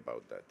think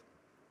about that.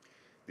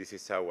 This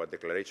is our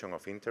declaration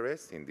of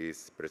interest in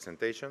this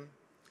presentation.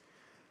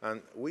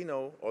 And we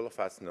know, all of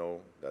us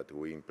know, that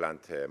we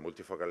implant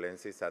multifocal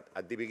lenses.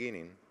 At the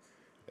beginning,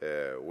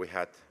 we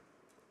had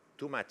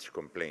too much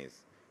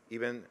complaints.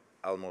 Even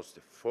almost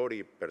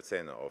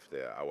 40% of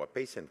our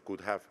patients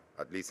could have,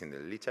 at least in the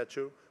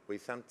literature,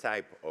 with some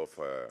type of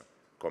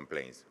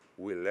complaints.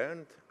 We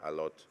learned a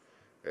lot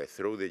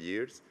through the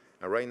years,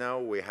 and right now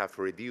we have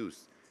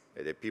reduced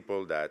the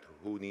people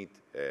who need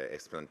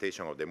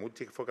explantation of the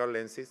multifocal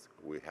lenses.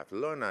 We have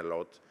learned a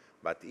lot,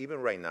 but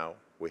even right now,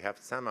 we have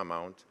some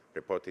amount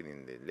reported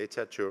in the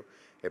literature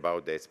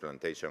about the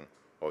explantation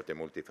of the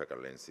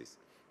multifocal lenses.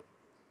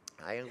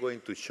 I am going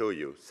to show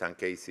you some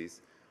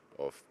cases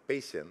of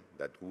patients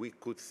that we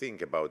could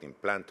think about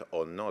implant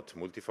or not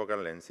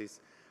multifocal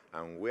lenses,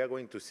 and we are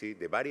going to see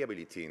the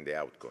variability in the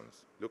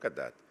outcomes. Look at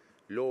that,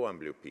 low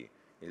amblyopia.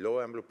 In low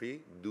amblyopia,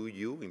 do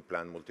you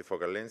implant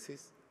multifocal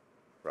lenses?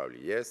 Probably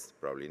yes,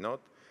 probably not,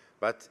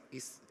 but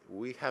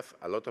we have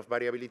a lot of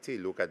variability.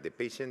 Look at the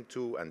patient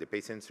 2 and the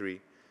patient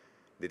 3.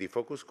 The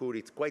defocus curve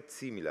is quite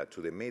similar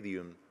to the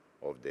median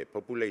of the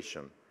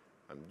population.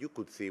 And you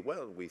could see,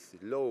 well, with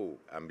low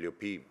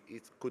amblyopia,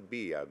 it could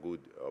be a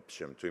good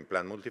option to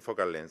implant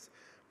multifocal lens.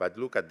 But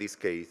look at this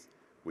case,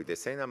 with the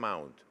same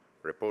amount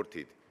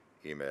reported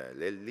in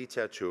the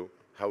literature,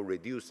 how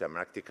reduced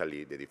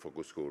dramatically the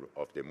defocus curve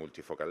of the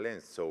multifocal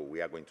lens. So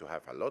we are going to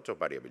have a lot of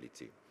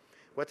variability.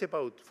 What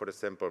about, for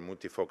example,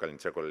 multifocal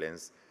intraocular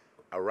lens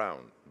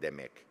around the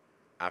MEC,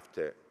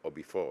 after or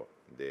before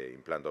the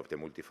implant of the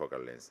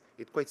multifocal lens?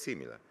 It's quite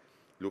similar.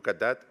 Look at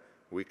that.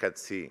 We can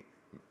see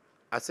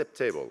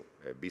acceptable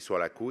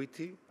visual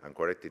acuity and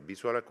corrected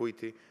visual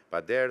acuity,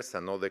 but there's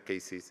another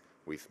cases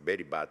with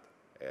very bad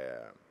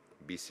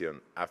vision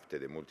after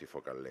the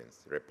multifocal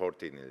lens,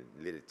 reported in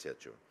the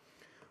literature.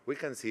 We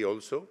can see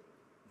also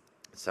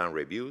some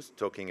reviews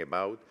talking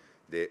about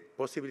the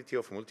possibility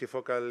of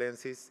multifocal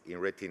lenses in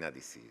retina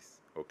disease,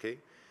 okay?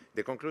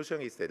 The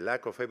conclusion is the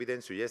lack of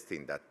evidence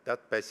suggesting that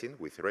that patient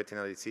with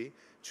retinal disease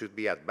should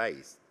be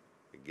advised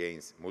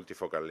against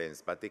multifocal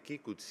lens, but the key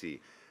could see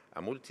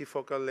a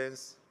multifocal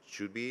lens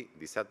should be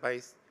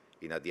disadvised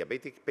in a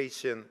diabetic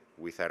patient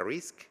with a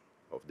risk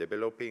of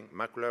developing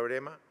macular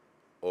edema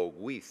or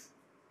with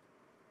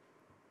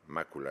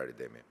macular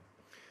edema.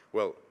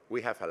 Well,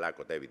 we have a lack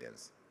of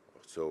evidence.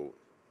 So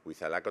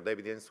with a lack of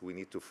evidence, we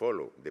need to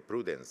follow the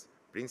prudence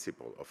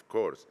principle, of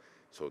course.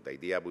 So the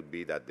idea would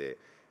be that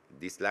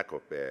this lack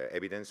of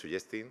evidence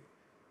suggesting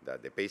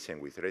that the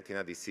patient with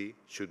retinal disease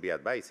should be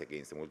advised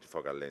against the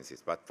multifocal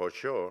lenses. But for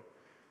sure,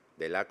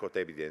 the lack of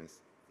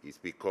evidence is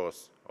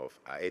because of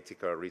an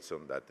ethical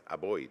reason that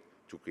avoid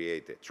to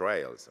create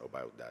trials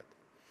about that.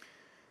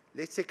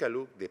 Let's take a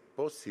look at the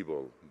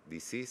possible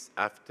disease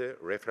after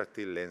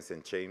refractive lens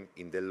exchange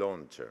in the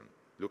long term.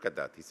 Look at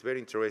that. It's very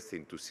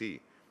interesting to see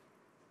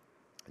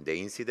the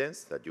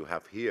incidence that you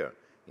have here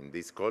in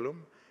this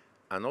column,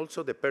 and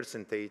also the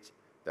percentage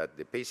that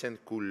the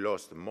patient could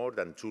lose more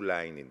than 2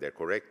 lines in their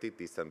corrected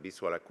distant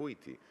visual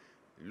acuity.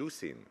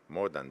 Losing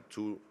more than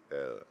 2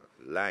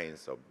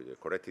 lines of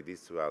corrected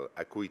visual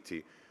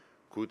acuity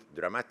could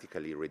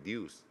dramatically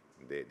reduce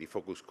the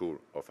focus curve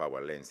of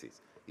our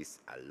lenses. It's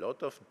a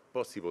lot of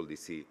possible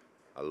disease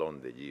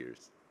along the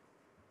years.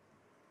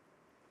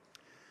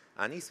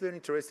 And it's very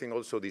interesting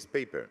also this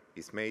paper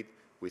is made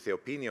with the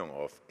opinion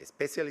of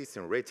specialists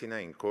in retina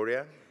in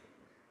Korea.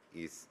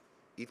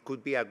 It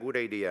could be a good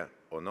idea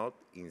or not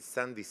in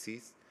some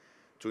disease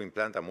to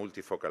implant a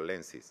multifocal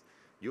lenses.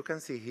 You can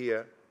see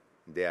here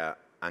the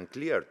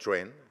unclear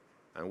trend,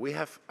 and we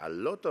have a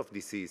lot of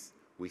disease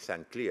with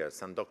unclear.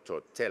 Some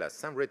doctor tell us,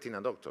 some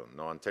retina doctor,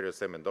 no anterior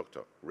segment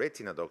doctor,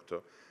 retina doctor,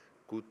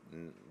 could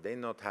they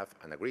not have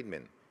an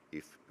agreement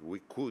if we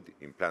could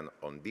implant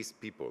on these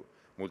people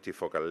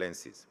multifocal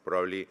lenses?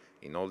 Probably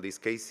in all these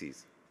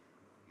cases,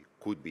 it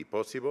could be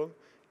possible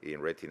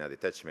in retina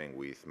detachment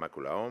with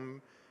macula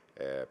ohm,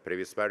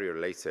 previous barrier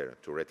laser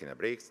to retina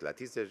breaks,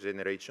 lattice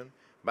degeneration,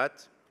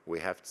 but we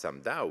have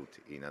some doubt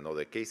in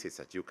another cases,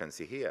 as you can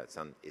see here.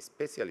 Some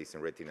specialists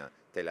in retina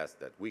tell us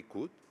that we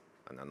could,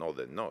 and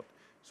another not.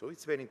 So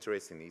it's very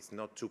interesting. It's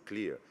not too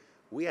clear.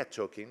 We are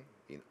talking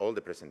in all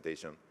the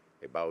presentation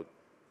about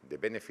the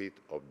benefit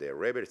of the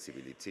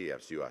reversibility,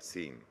 as you are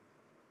seeing.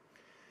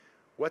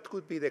 What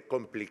could be the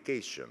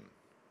complication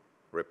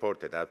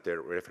reported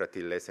after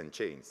refractive lens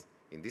exchange?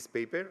 In this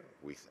paper,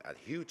 with a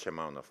huge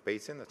amount of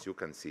patients, as you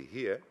can see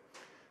here,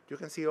 you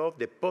can see all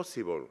the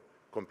possible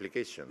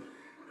complication,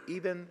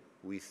 even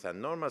with a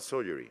normal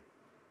surgery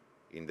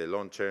in the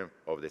long term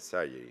of the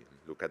surgery.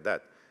 Look at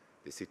that.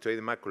 The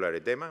situated macular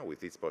edema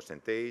with its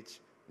percentage,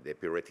 the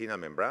periretinal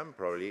membrane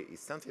probably is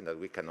something that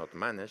we cannot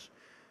manage,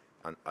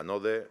 and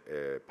another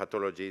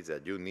pathologies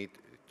that you need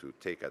to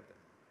take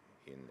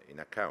in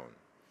account.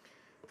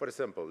 For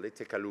example, let's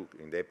take a look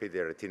in the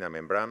epiretinal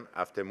membrane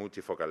after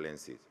multifocal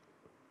lenses.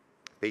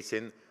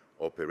 Patient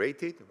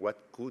operated, what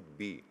could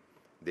be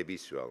the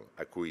visual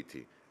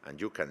acuity?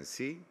 And you can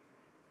see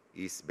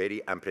it's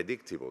very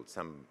unpredictable.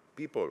 Some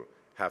people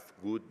have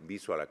good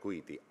visual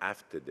acuity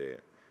after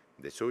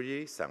the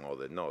surgery, some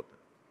other not.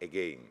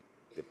 Again,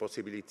 the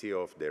possibility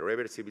of the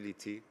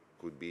reversibility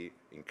could be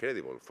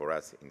incredible for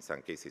us in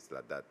some cases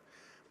like that.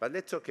 But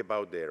let's talk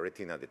about the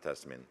retina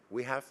detachment.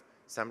 We have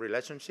some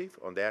relationship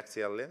on the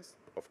axial lens.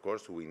 Of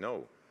course, we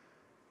know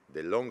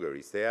the longer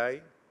is the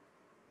eye,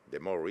 the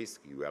more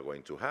risk you are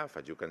going to have.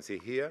 As you can see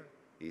here,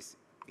 is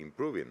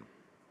improving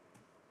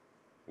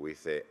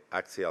with the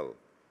axial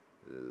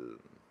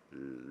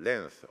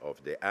length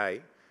of the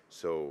eye.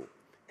 So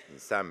in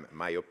some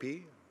myopia,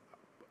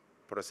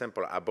 for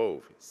example,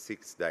 above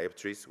 6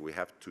 dioptries, we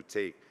have to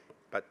take,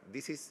 but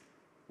this is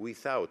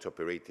without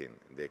operating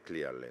the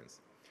clear lens.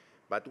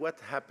 But what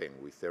happened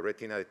with the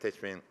retina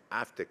detachment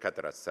after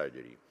cataract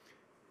surgery?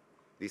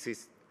 This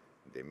is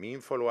the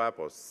mean follow-up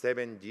of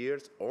 7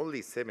 years,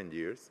 only 7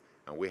 years,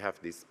 and we have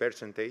this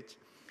percentage.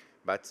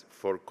 But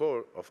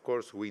of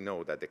course, we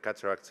know that the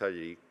cataract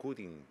surgery could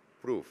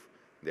improve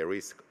the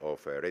risk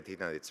of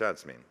retina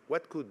detachment.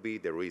 What could be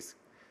the risk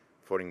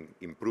for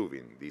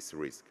improving this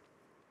risk?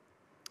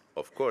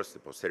 Of course, the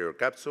posterior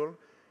capsule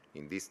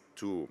in these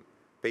 2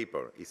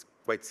 papers is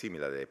quite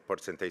similar, the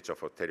percentage of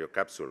posterior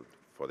capsule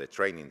for the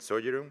training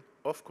surgery.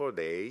 Of course,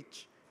 the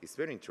age is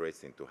very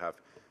interesting to have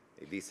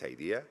this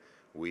idea.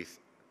 With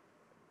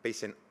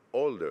patient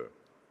older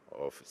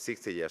of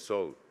 60 years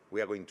old,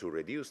 we are going to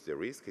reduce the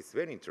risk. It's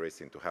very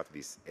interesting to have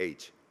this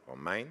age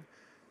on mind.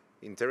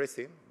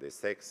 Interesting, the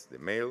sex, the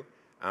male,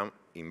 and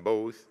in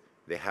both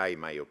the high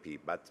myopia.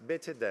 But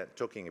better than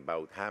talking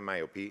about high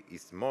myopia,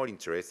 it's more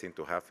interesting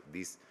to have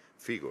this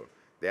figure.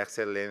 The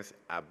axial length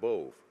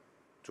above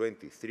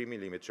 23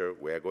 millimeters,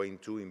 we are going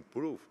to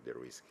improve the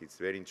risk. It's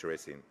very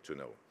interesting to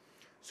know.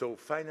 So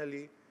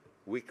finally,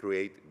 we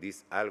create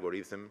this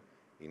algorithm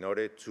in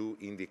order to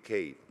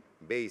indicate,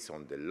 based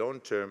on the long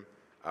term,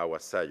 our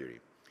surgery.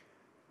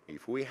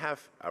 If we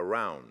have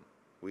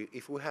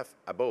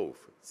above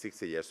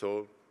 60 years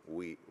old,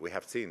 we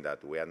have seen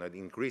that we are not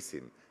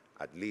increasing,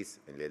 at least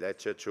in the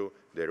literature,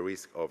 the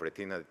risk of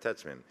retinal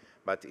detachment.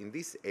 But in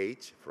this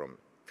age, from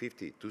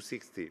 50 to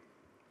 60,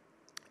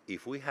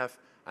 if we have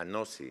a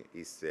NOSI,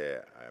 it's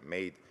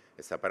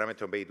a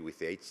parameter made with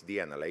the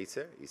HD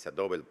analyzer, it's a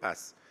double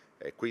pass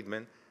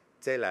equipment,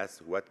 tell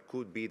us what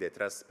could be the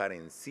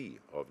transparency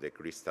of the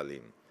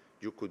crystalline.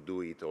 You could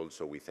do it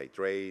also with a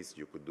trace,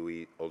 you could do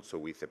it also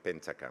with a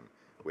pentacam.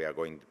 We are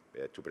going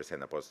to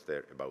present a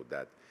poster about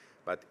that.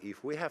 But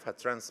if we have a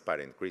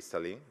transparent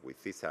crystalline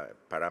with this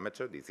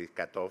parameter, this is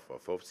cutoff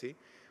of OFSI,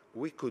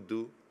 we could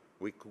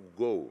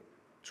go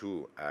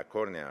to a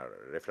corneal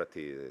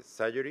refractive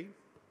surgery,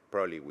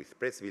 probably with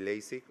Presby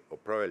LASIK, or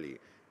probably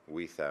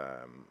with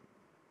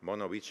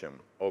monovision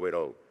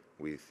overall,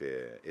 with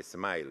a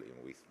smile,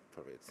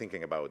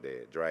 thinking about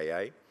the dry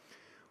eye.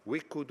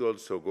 We could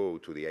also go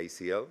to the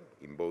ICL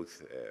in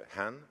both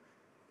hand,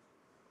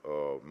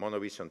 or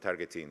monovision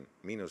targeting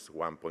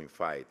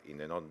 -1.5 in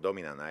the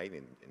non-dominant eye,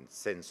 in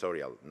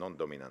sensorial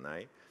non-dominant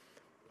eye,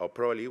 or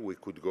probably we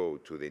could go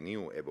to the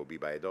new EVO-B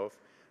by Dove.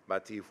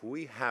 But if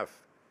we have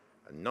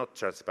not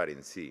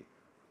transparency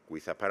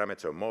with a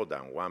parameter more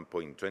than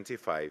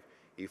 1.25,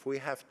 if we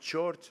have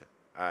short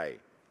eye,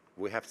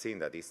 we have seen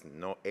that there's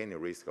no any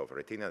risk of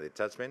retinal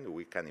detachment.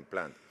 We can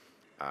implant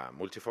a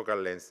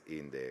multifocal lens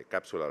in the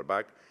capsular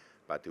bag,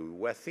 but we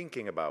were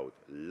thinking about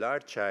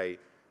large eye,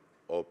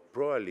 or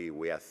probably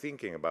we are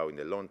thinking about in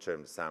the long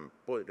term some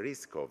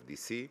risk of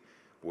DC.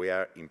 We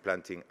are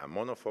implanting a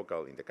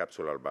monofocal in the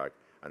capsular bag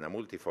and a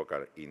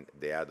multifocal in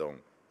the AddOn,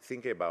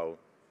 thinking about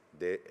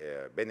the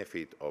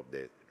benefit of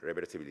the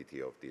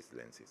reversibility of these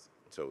lenses.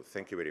 So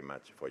thank you very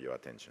much for your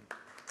attention.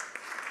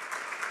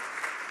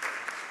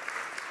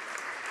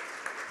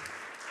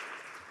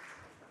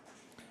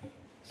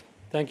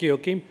 Thank you,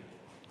 Joaquín.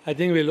 I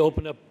think we'll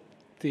open up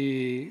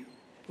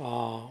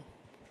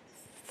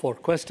for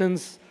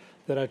questions.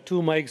 There are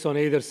 2 mics on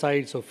either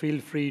side, so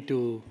feel free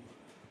to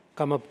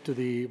come up to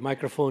the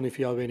microphone if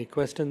you have any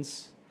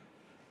questions.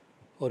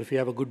 Or if you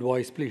have a good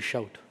voice, please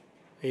shout,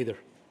 either.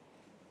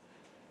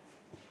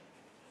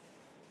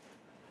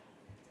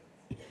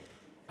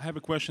 I have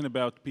a question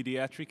about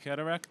pediatric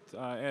cataract.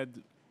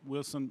 Ed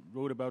Wilson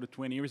wrote about it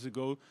 20 years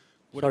ago.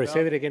 Sorry,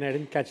 say that again. I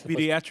didn't catch the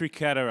pediatric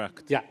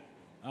cataract. Yeah.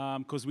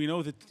 Because we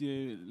know that,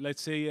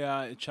 let's say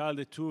a child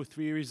at 2 or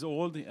 3 years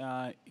old,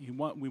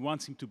 we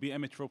want him to be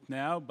emmetrope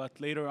now,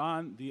 but later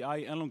on the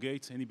eye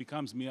elongates and he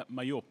becomes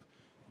myope.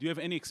 Do you have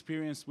any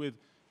experience with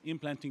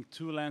implanting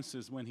 2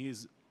 lenses when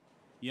he's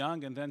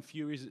young and then a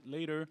few years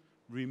later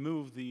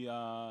remove the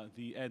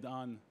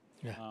AddOn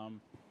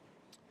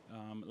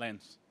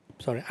lens?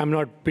 Sorry, I'm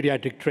not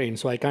pediatric trained,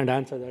 so I can't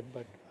answer that,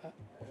 but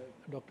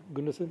Dr.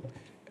 Gundersen?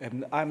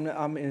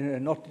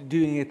 I'm not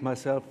doing it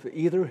myself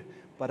either,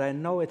 but I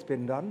know it's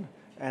been done.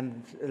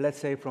 And let's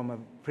say from a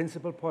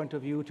principal point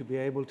of view, to be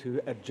able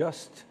to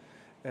adjust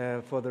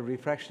for the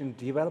refraction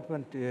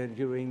development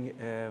during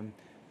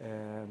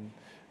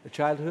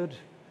childhood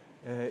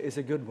is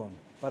a good one.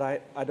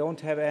 But I don't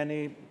have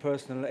any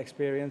personal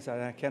experience,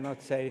 and I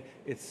cannot say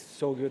it's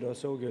so good or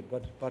so good.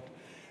 But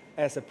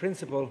as a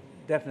principle,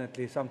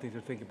 definitely something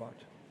to think about.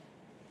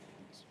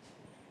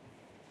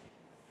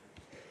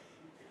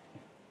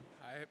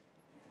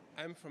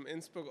 I'm from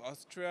Innsbruck,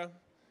 Austria,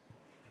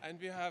 and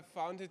we have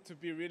found it to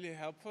be really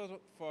helpful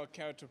for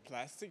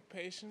keratoplastic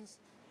patients.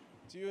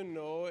 Do you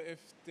know if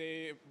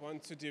they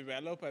want to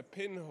develop a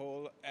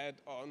pinhole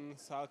add-on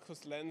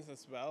Sarcos lens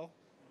as well?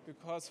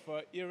 Because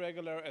for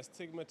irregular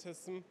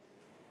astigmatism,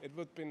 it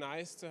would be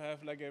nice to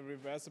have like a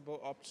reversible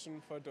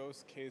option for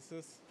those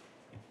cases.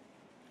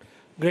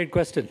 Great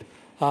question.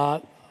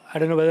 I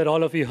don't know whether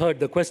all of you heard.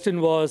 The question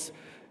was,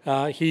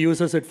 he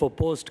uses it for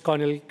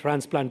post-corneal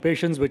transplant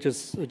patients, which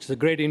is a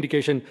great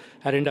indication.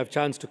 I didn't have a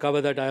chance to cover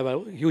that. I have a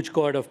huge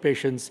cohort of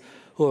patients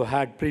who have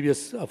had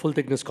previous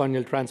full-thickness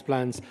corneal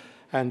transplants,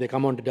 and they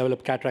come on to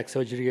develop cataract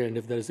surgery, and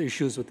if there's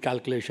issues with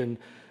calculation,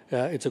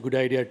 it's a good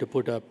idea to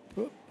put a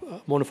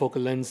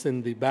monofocal lens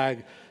in the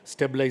bag,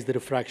 stabilize the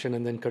refraction,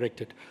 and then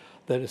correct it.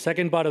 The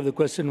second part of the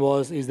question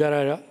was, is there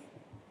an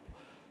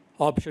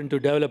option to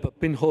develop a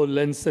pinhole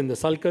lens in the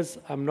sulcus?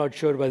 I'm not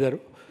sure whether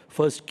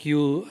First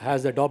Q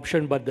has that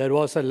option, but there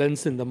was a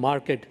lens in the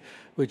market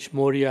which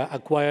Moria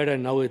acquired,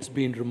 and now it's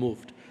been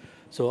removed.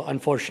 So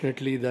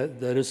unfortunately,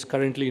 there is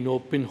currently no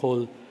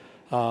pinhole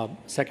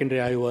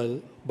secondary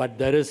IOL, but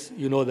there is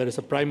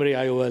a primary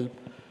IOL,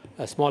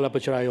 a small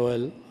aperture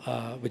IOL,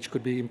 which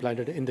could be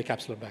implanted in the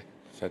capsular bag.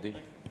 Sathish?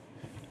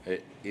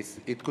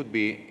 It could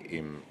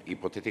be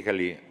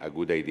hypothetically a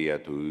good idea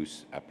to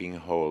use a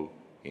pinhole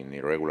in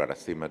irregular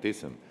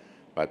astigmatism,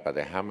 but by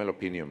the Hamel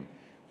opinion,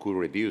 could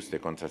reduce the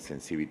contrast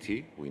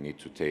sensitivity. We need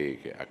to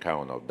take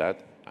account of that,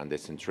 and the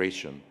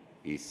centration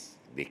is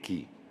the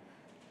key.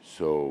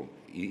 So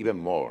even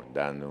more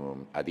than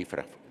a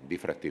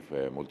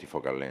diffractive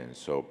multifocal lens.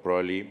 So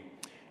probably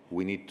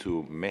we need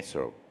to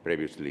measure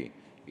previously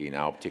in an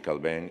optical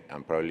bank,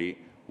 and probably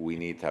we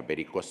need a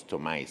very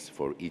customized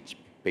for each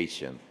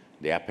patient,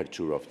 the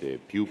aperture of the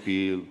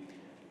pupil,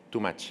 too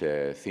much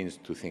things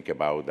to think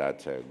about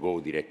that go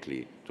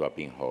directly to a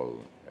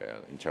pinhole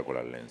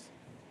intraocular lens.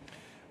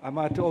 I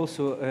might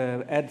also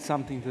add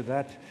something to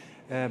that.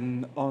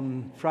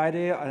 On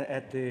Friday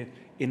at the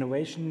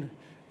Innovation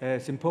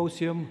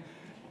Symposium,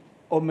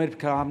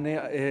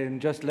 Medicontur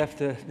just left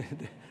the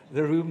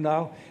room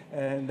now,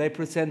 and they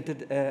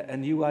presented a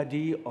new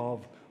idea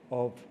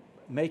of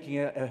making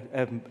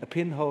a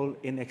pinhole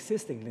in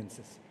existing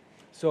lenses.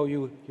 So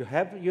you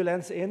have your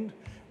lens in,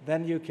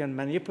 then you can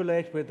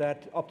manipulate with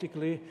that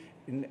optically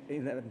in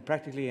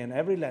practically in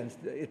every lens.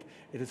 It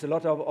is a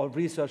lot of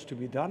research to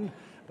be done,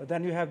 but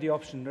then you have the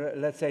option,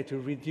 let's say, to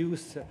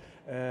reduce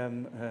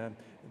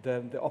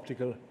the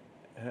optical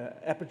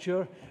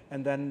aperture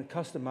and then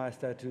customize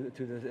that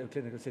to the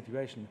clinical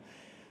situation.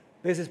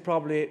 This is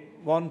probably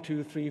 1,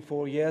 2, 3,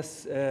 4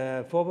 years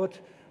forward,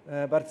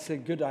 but it's a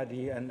good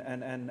idea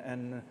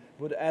and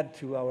would add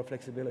to our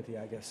flexibility,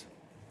 I guess.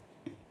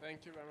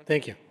 Thank you very much.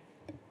 Thank you.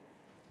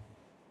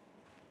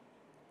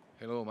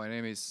 Hello, my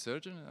name is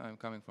Sergeant. I'm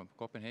coming from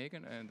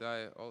Copenhagen, and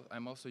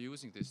I'm also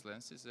using these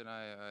lenses, and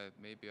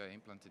maybe I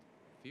implanted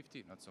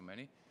 50, not so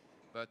many.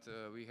 But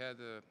we had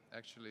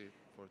actually,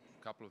 for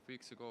a couple of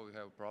weeks ago, we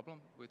have a problem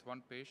with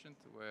one patient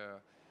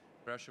where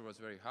pressure was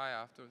very high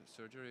after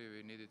surgery.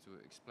 We needed to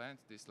explant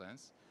this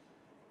lens.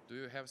 Do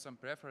you have some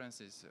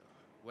preferences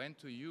when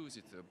to use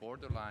it,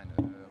 borderline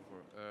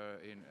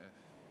in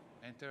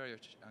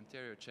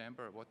anterior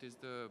chamber? What is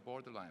the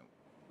borderline?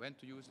 When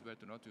to use it, where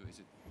to not use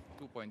it?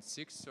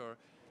 2.6, or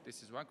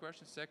this is one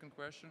question. Second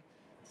question,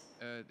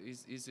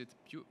 is it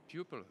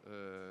pupil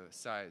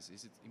size?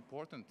 Is it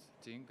important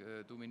thing?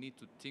 Do we need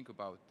to think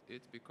about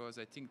it? Because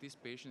I think this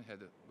patient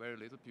had a very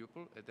little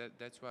pupil.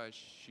 That's why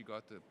she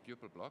got a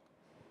pupil block.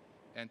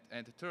 And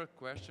the third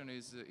question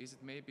is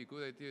it maybe a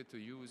good idea to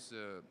use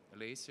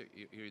laser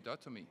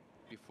iridotomy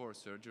before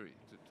surgery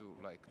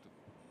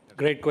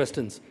Great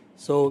questions.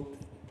 So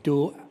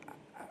to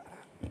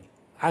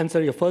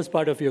answer your first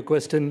part of your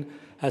question,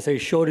 as I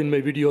showed in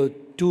my video,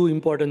 2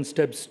 important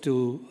steps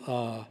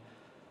to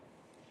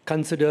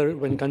consider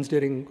when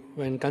considering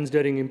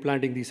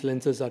implanting these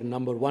lenses are: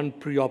 number 1,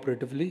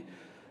 preoperatively,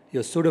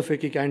 your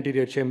pseudophakic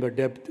anterior chamber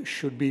depth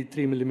should be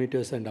 3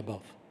 millimeters and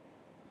above.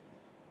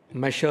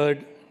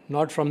 Measured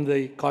not from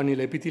the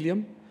corneal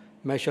epithelium,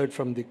 measured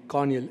from the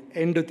corneal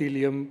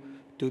endothelium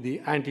to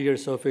the anterior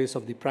surface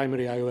of the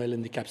primary IOL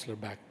in the capsular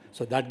bag.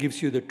 So that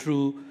gives you the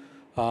true,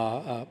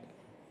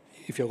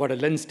 if you've got a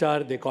lens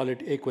star, they call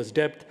it aqueous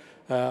depth,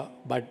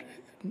 but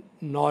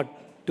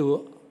not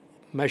to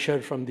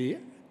measure from the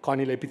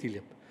corneal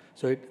epithelium.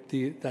 So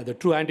the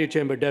true anterior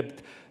chamber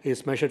depth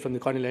is measured from the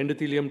corneal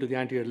endothelium to the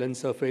anterior lens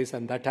surface,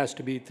 and that has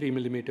to be 3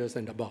 millimeters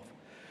and above.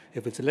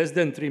 If it's less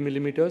than 3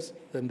 millimeters,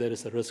 then there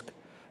is a risk.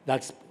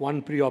 That's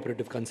one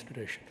preoperative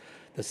consideration.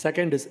 The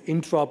second is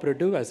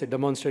intraoperative. As I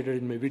demonstrated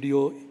in my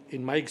video,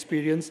 in my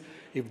experience,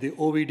 if the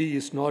OVD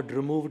is not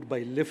removed by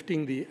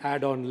lifting the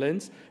add-on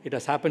lens, it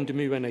has happened to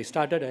me when I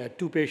started. I had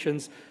 2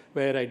 patients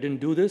where I didn't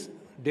do this.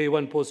 Day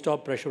 1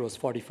 post-op, pressure was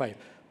 45.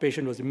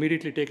 Patient was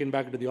immediately taken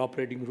back to the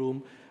operating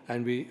room,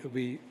 and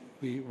we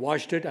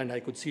washed it, and I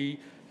could see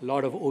a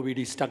lot of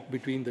OVD stuck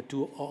between the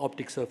 2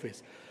 optic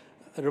surface.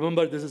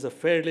 Remember, this is a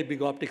fairly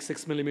big optic,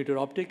 6 millimeter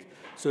optic.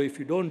 So if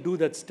you don't do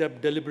that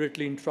step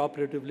deliberately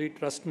intraoperatively,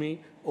 trust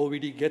me,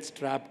 OVD gets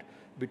trapped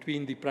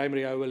between the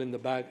primary IOL in the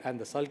bag and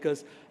the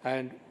sulcus.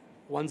 And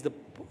once the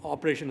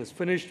operation is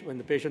finished, when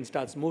the patient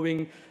starts moving,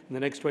 in the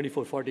next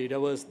 24, 48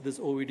 hours, this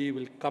OVD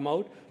will come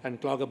out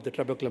and clog up the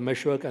trabecular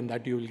meshwork, and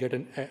that you will get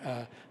an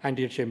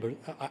anterior chamber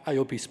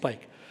IOP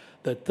spike.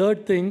 The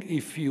third thing,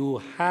 if you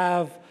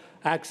have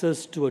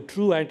access to a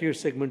true anterior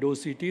segment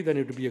OCT, then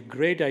it would be a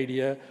great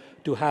idea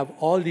to have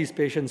all these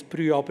patients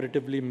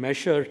preoperatively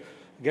measure,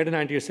 get an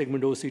anterior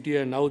segment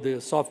OCT, and now the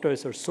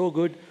softwares are so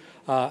good.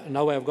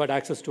 Now I've got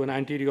access to an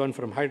anterior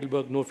from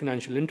Heidelberg, no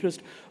financial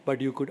interest, but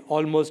you could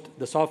almost,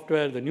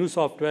 the new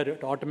software,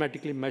 it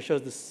automatically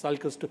measures the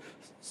sulcus to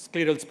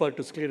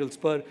scleral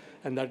spur,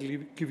 and that will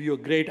give you a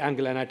great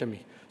angle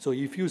anatomy. So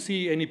if you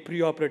see any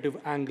preoperative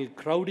angle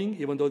crowding,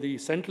 even though the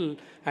central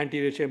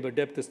anterior chamber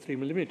depth is 3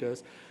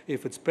 millimeters,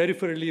 if it's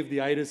peripherally, if the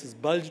iris is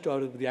bulged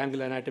or if the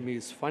angle anatomy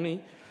is funny,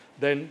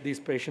 then these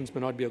patients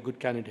may not be a good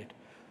candidate.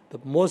 The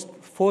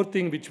fourth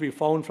thing which we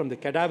found from the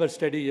cadaver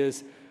study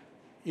is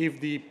if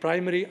the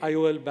primary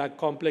IOL bag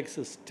complex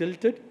is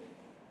tilted,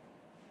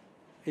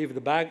 if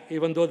the bag,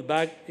 even though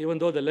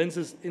the lens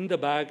is in the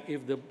bag,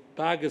 if the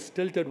bag is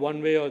tilted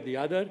one way or the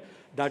other,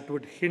 that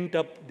would hint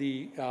up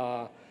the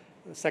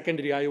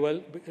secondary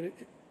IOL.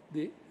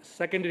 The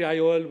secondary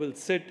IOL will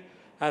sit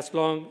as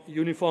long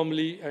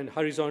uniformly and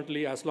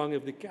horizontally as long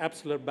as the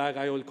capsular bag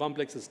IOL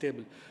complex is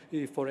stable.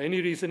 If for any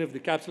reason, if the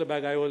capsular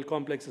bag IOL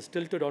complex is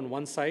tilted on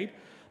one side,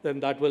 then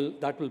that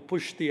will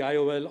push the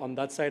IOL on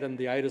that side, and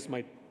the iris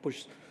might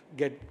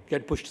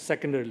get pushed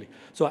secondarily.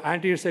 So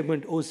anterior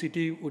segment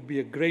OCT would be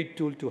a great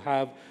tool to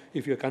have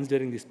if you're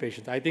considering these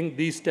patients. I think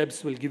these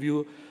steps will give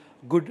you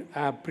good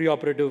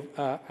preoperative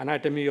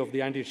anatomy of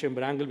the anterior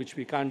chamber angle, which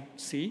we can't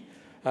see,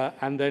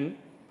 and then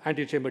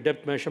anterior chamber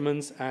depth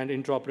measurements and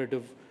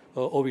intraoperative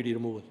OVD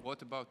removal.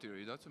 What about the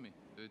iridotomy?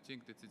 Do you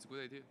think that it's a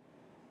good idea?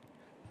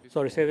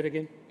 Sorry, say that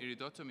again?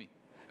 Iridotomy,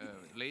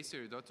 laser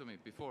iridotomy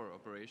before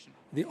operation.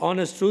 The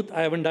honest truth,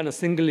 I haven't done a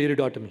single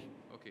iridotomy.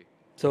 Okay.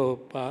 So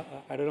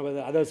I don't know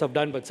whether others have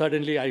done, but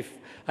certainly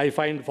I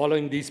find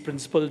following these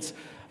principles,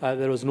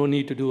 there was no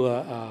need to do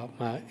a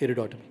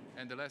iridotomy.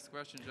 And the last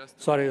question, just...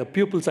 Sorry, the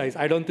pupil size.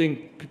 I don't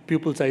think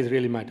pupil size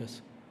really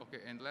matters. Okay,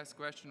 and last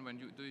question,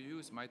 do you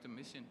use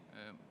mitomycin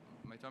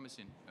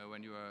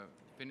when you are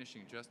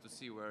finishing, just to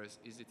see where is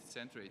it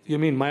centrated? You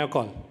mean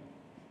myocol?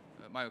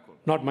 Myocol.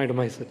 Not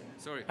mitomycin.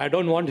 Sorry. I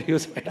don't want to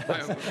use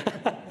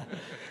mitomycin.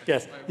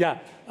 Yes, yeah.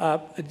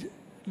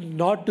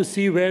 Not to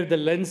see where the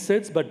lens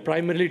sits, but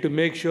primarily to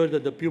make sure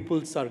that the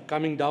pupils are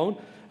coming down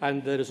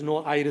and there is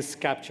no iris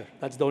capture.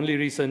 That's the only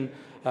reason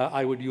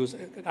I would use.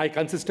 I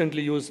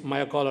consistently use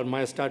myocol or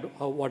myostat,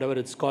 or whatever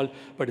it's called,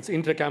 but it's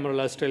intracameral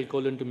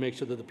acetylcholine to make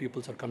sure that the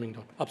pupils are coming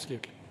down.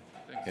 Absolutely.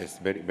 Yes,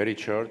 very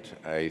short.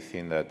 I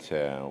think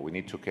that we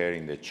need to care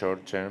in the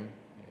short term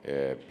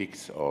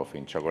peaks of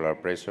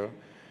intraocular pressure,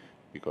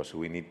 because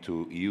we need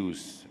to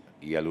use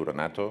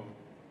hyaluronato,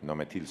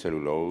 no-methyl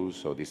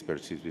cellulose, or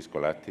dispersive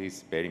viscoelastic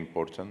is very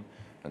important,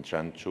 and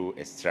trying to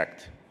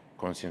extract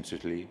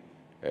consciously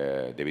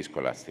the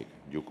viscoelastic.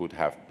 You could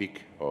have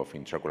peak of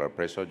intraocular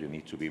pressure. You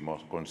need to be more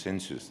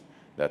consensus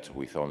that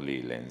with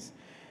only lens.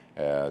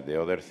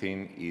 The other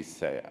thing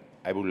is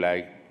I would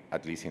like,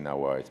 at least in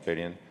our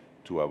experience,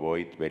 to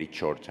avoid very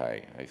short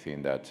eye. I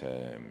think that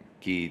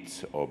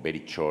kids or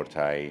very short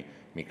eye,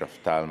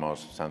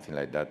 microphthalmos, something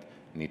like that,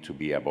 need to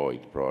be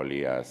avoided,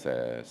 probably, as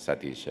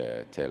Sathish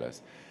tells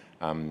us.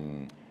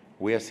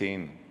 We are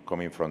seeing,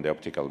 coming from the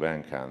optical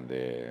bank and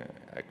the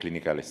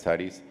clinical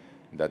studies,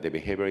 that the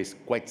behavior is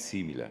quite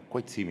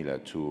similar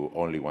to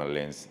only one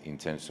lens in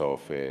terms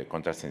of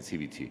contrast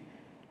sensitivity,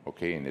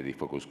 okay, in the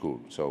defocus curve.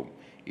 So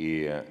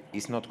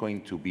it's not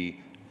going to be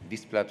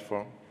this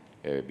platform,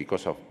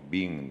 because of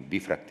being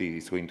diffractive,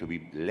 is going to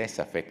be less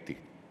affected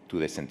to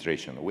the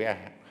centration. We are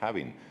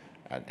having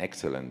an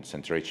excellent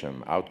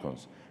centration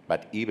outcomes,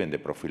 but even the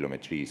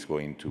profilometry is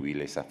going to be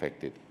less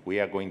affected. We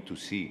are going to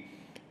see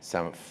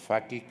some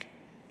phakic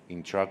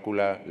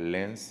intraocular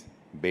lens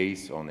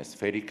based on a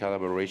spherical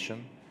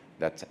aberration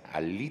that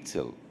a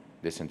little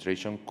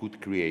decentration could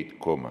create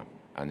coma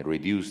and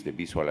reduce the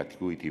visual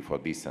acuity for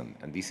distance.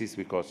 And this is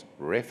because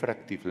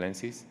refractive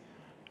lenses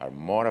are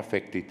more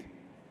affected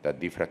than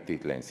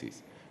diffractive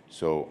lenses.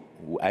 So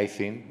I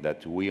think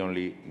that we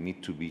only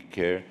need to be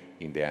care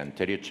in the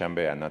anterior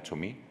chamber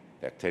anatomy,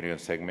 the anterior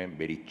segment,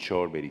 very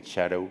short, very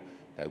shallow,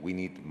 that we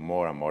need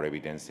more and more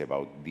evidence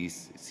about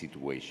this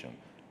situation.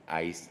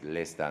 Eyes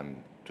less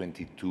than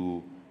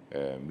 22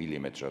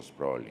 millimeters,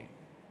 probably.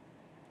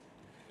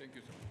 Thank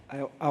you,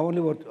 sir. I only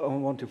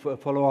want to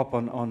follow up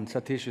on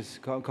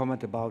Sathish's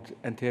comment about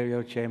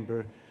anterior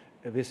chamber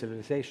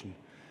visualization.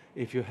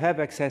 If you have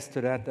access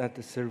to that, that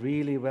is a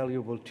really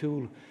valuable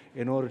tool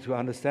in order to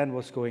understand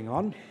what's going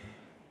on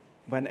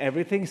when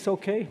everything's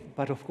okay,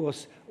 but of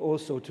course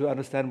also to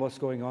understand what's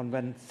going on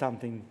when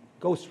something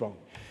goes wrong.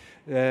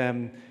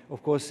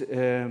 Of course,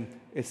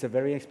 it's a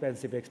very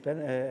expensive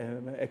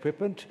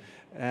equipment,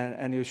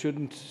 and you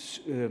shouldn't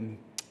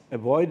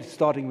avoid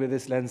starting with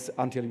this lens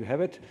until you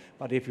have it,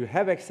 but if you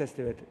have access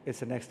to it,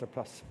 it's an extra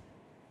plus.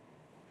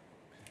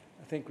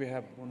 I think we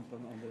have one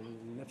on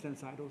the left-hand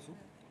side also.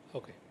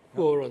 Okay.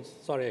 Whoever wants.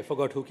 Sorry, I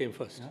forgot who came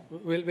first. Yeah.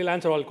 We'll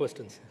answer all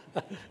questions.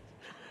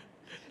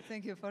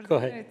 Thank you for Go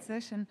the ahead. great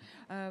session.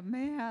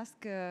 May I ask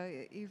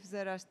if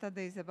there are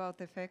studies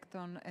about effect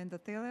on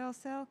endothelial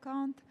cell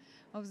count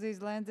of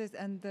these lenses,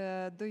 and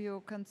do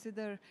you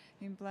consider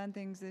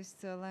implanting this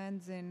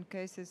lens in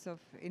cases of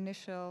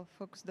initial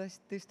focus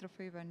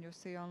dystrophy when you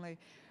see only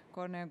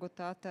cornea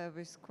guttata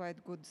with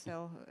quite good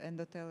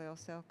endothelial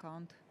cell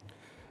count?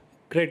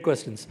 Great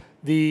questions.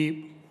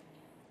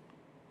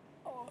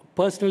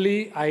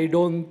 Personally, I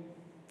don't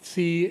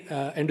see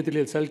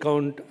endothelial cell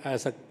count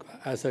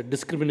as a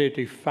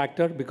discriminatory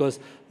factor, because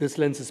this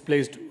lens is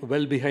placed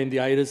well behind the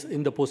iris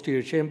in the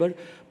posterior chamber.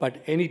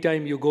 But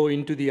anytime you go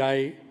into the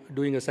eye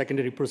doing a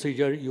secondary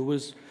procedure,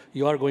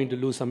 you are going to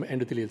lose some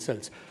endothelial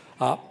cells.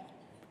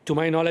 To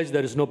my knowledge,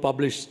 there is no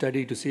published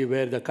study to see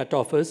where the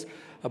cutoff is.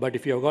 But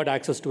if you have got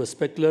access to a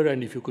specular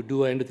and if you could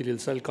do an endothelial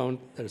cell count,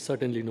 there is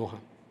certainly no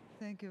harm.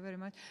 Thank you very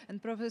much.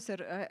 And Professor,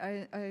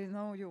 I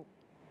know you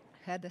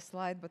had a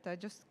slide, but I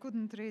just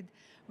couldn't read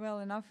well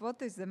enough.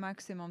 What is the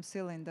maximum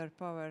cylinder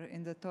power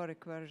in the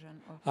toric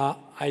version?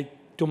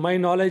 To my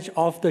knowledge,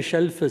 off the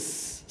shelf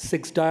is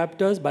 6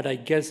 diopters, but I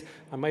guess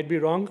I might be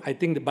wrong. I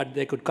think, but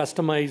they could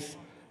customize.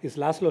 Is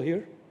Laszlo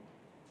here?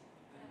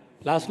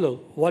 Laszlo,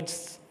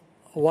 what's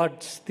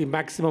the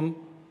maximum?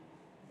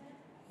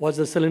 What's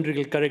the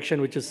cylindrical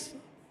correction, which is?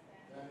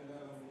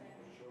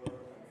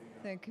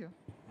 Thank you.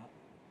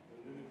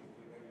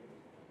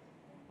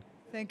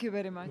 Thank you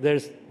very much.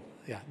 There's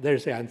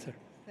the answer.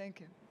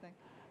 Thank you.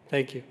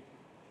 Thank you.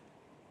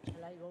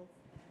 Shall I go?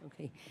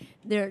 Okay.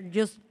 There are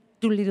just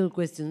 2 little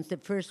questions. The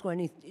first one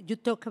is, you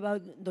talk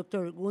about,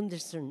 Dr.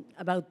 Gundersen,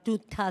 about 2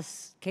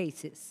 TAS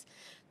cases.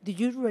 Did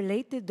you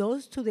relate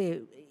those to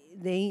the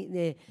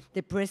the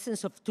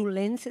presence of two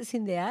lenses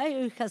in the eye,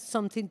 or it has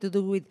something to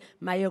do with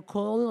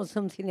myoclone or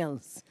something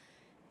else?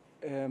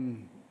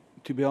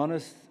 To be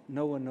honest,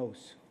 no one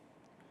knows.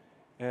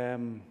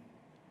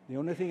 The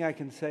only thing I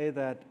can say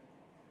that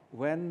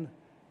when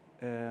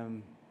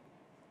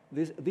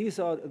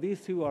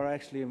these two are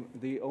actually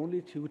the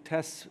only two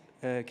test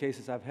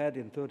cases I've had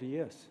in 30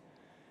 years.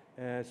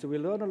 So we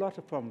learn a lot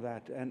from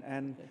that,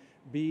 and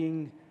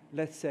being,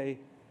 let's say,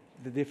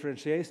 the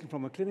differentiation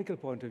from a clinical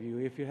point of view,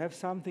 if you have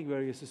something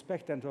where you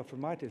suspect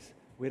endophthalmitis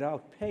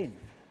without pain,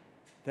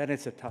 then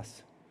it's a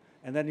TUS.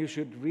 And then you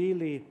should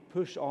really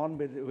push on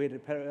with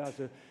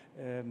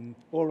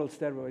oral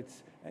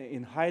steroids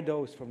in high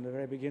dose from the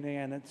very beginning,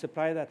 and then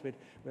supply that with.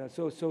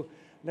 So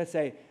let's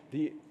say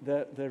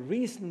the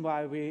reason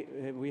why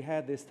we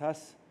had this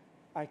TUS,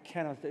 I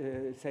cannot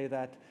say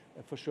that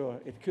for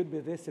sure. It could be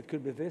this, it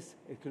could be this,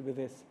 it could be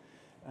this.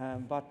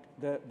 But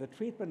the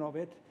treatment of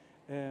it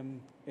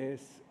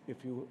is,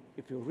 if you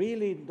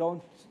really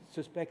don't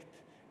suspect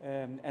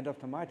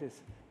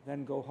endophthalmitis,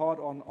 then go hard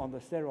on the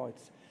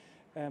steroids.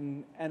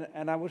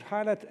 And I would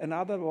highlight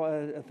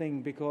another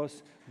thing,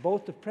 because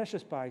both the pressure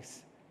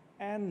spikes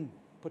and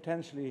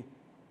potentially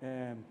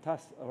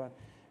TUS,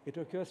 it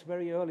occurs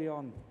very early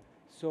on.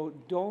 So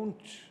don't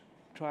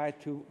try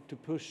to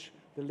push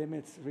the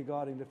limits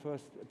regarding the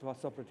first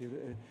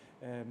postoperative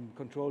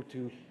control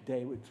to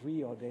day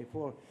 3 or day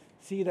 4.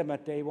 See them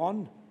at day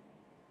 1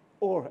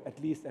 or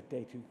at least at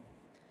day 2.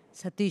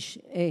 Sathish,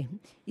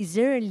 is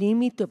there a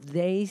limit of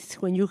days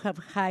when you have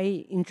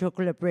high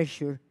intraocular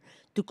pressure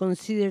to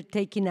consider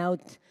taking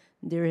out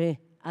the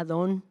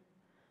AddOn?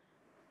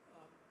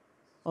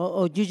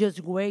 Or you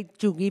just wait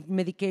to give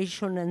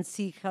medication and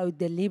see how it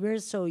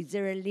delivers? So is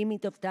there a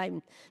limit of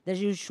time that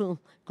you should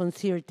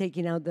consider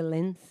taking out the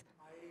lens?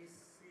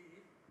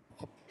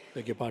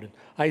 Beg your pardon.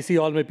 I see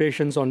all my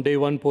patients on day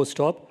 1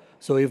 post-op.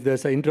 So if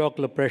there's an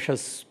intraocular pressure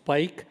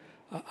spike,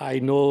 I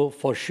know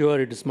for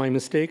sure it is my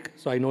mistake.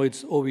 So I know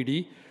it's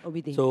OVD.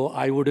 So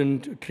I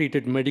wouldn't treat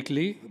it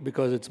medically,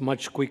 because it's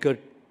much quicker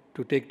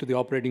to take to the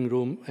operating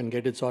room and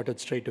get it sorted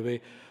straight away.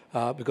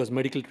 Because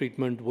medical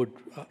treatment would,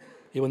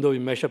 even though we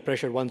measure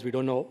pressure once, we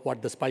don't know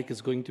what the spike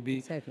is going to be.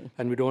 Exactly.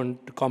 And we don't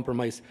want to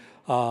compromise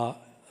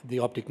the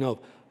optic nerve.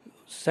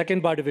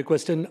 Second part of your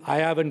question, I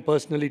haven't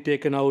personally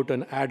taken out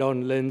an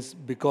AddOn lens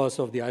because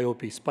of the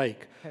IOP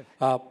spike.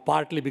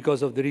 Partly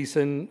because of the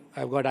reason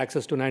I've got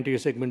access to an anterior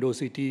segment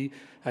OCT,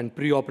 and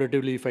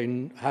preoperatively, if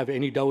I have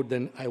any doubt,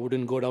 then I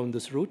wouldn't go down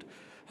this route.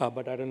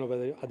 But I don't know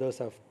whether others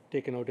have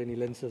taken out any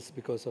lenses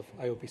because of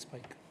IOP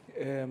spike.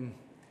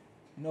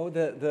 No,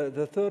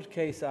 the third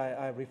case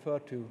I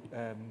referred to,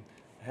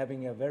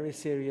 having a very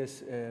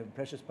serious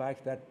pressure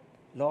spike that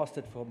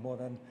lasted for more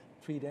than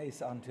 3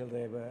 days until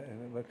they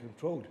were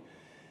controlled.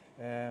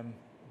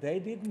 They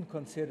didn't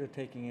consider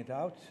taking it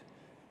out,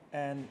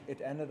 and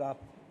it ended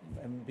up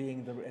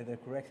being the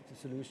correct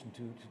solution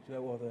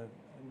or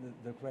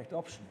the correct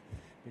option,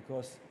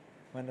 because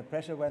when the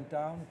pressure went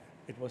down,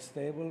 it was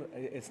stable.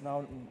 It's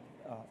now,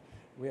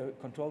 we have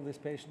controlled this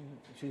patient.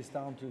 She's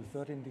down to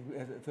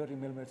 30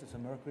 millimeters of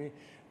mercury,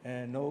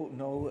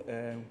 no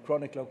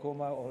chronic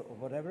glaucoma or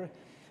whatever.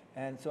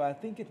 And so I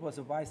think it was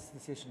a wise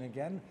decision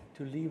again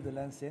to leave the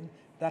lens in.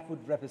 That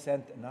would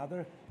represent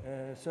another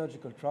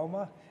surgical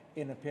trauma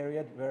in a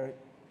period where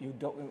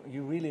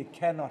you really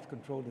cannot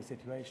control the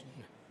situation.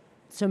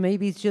 So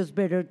maybe it's just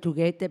better to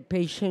get a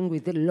patient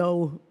with a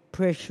low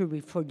pressure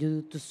before you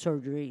do the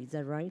surgery. Is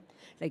that right?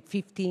 Like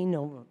 15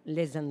 or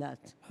less than that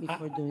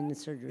before doing the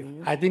surgery?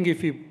 No? I think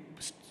if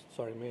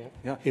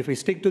if we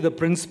stick to the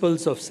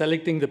principles of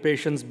selecting the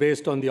patients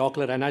based on the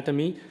ocular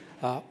anatomy,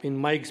 in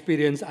my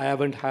experience, I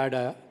haven't had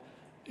a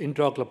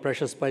intraocular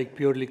pressure spike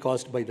purely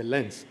caused by the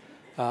lens.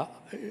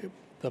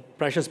 The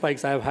pressure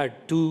spikes I have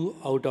had 2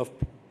 out of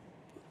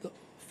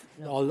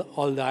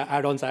all the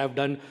add-ons I have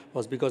done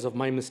was because of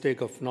my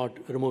mistake of not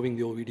removing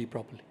the OVD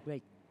properly.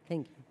 Great,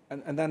 thank you.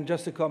 And then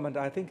just a comment,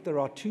 I think there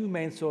are 2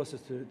 main sources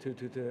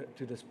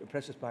to the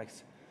pressure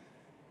spikes: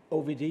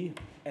 OVD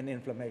and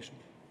inflammation.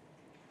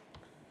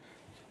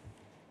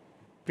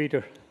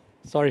 Peter,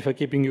 sorry for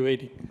keeping you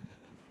waiting.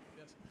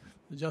 Yes,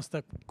 just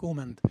a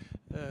comment.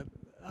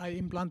 I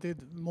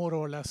implanted more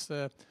or less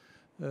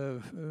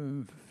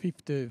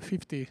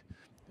 50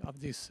 of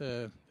this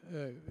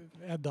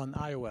AddOn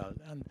IOL,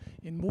 and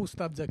in most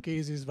of the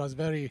cases was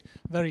very,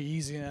 very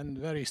easy and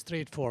very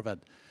straightforward,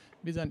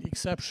 with an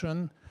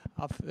exception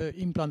of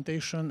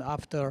implantation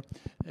after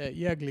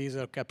YAG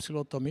laser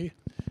capsulotomy,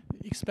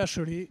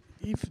 especially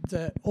if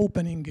the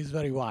opening is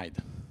very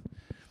wide.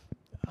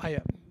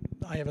 I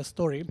have a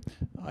story.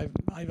 I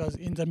was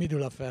in the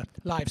middle of a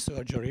live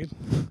surgery,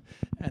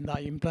 and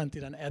I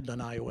implanted an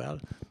AddOn IOL,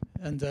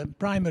 and the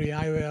primary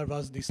IOL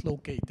was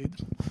dislocated.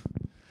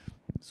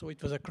 So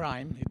it was a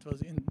crime. It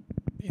was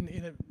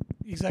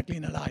exactly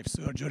in a live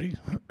surgery.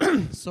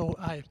 So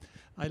I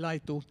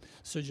like to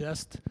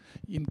suggest,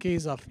 in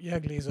case of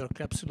YAG laser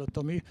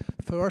capsulotomy,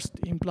 first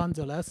implant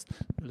the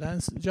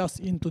lens just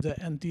into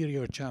the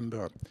anterior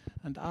chamber.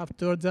 And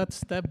after that,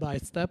 step by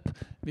step,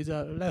 with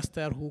a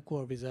Lester hook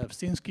or with a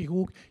Sinski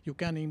hook, you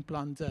can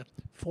implant the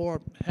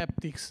 4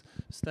 haptics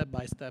step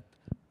by step,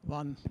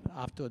 one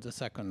after the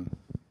second.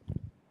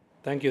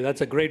 Thank you.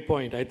 That's a great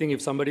point. I think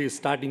if somebody is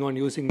starting on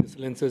using these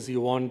lenses,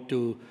 you want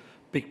to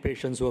pick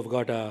patients who have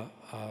got a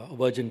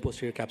virgin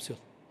posterior capsule.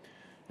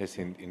 Yes,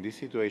 in this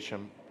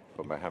situation,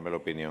 from my humble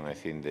opinion, I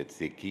think that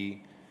the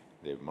key,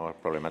 the more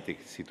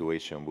problematic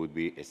situation would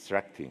be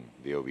extracting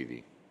the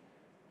OVD.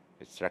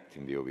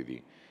 Extracting the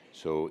OVD.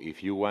 So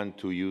if you want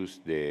to use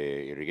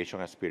the irrigation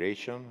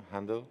aspiration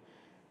handle,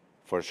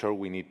 for sure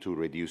we need to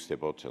reduce the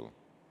bottle,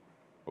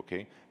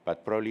 okay?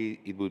 But probably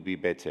it would be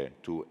better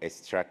to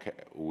extract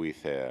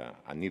with a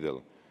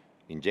needle,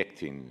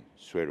 injecting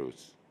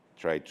spherus,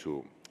 try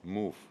to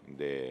move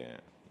the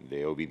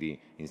OVD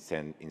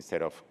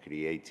instead of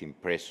creating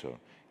pressure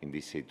in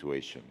this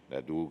situation,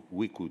 that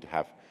we could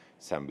have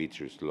some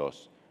vitreous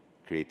loss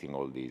creating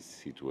all this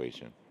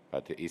situation.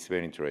 But it's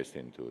very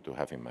interesting to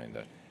have in mind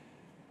that.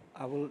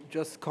 I will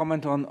just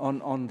comment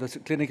on the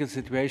clinical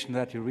situation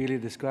that you really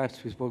described,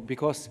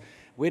 because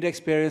with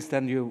experience,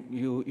 then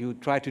you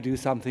try to do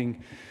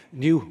something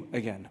new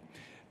again.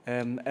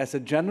 As a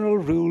general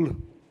rule,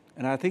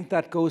 and I think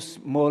that goes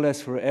more or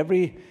less for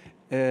every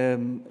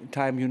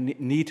time you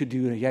need to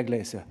do a YAG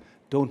laser,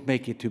 don't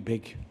make it too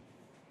big.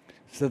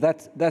 So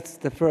that's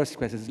the first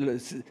question.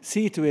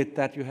 See to it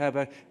that you have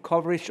a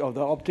coverage of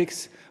the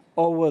optics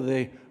over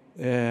the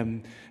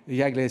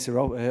YAG laser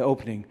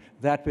opening.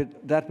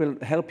 That will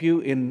help you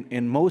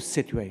in most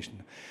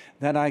situations.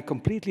 Then I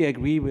completely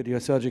agree with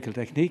your surgical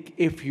technique.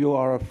 If you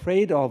are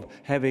afraid of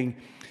having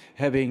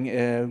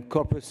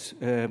corpus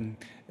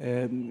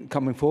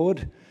coming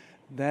forward,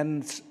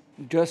 then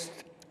just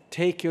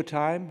take your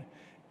time,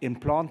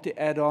 implant the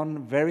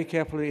add-on very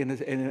carefully in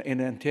the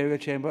anterior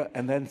chamber,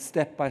 and then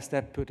step by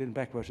step put in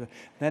backwards.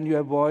 Then you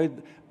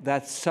avoid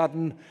that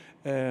sudden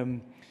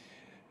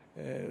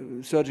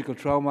surgical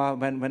trauma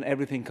when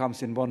everything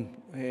comes in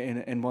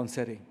one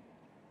setting.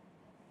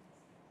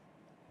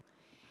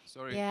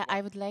 Sorry. Yeah,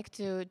 I would like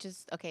to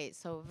just, okay,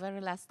 so very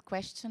last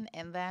question,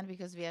 and then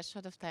because we are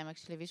short of time,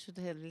 actually, we should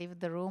leave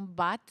the room,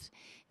 but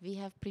we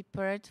have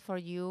prepared for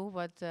you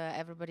what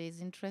everybody is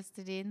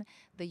interested in,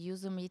 the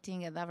user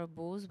meeting at our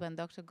booth when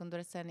Dr.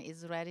 Gundersen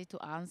is ready to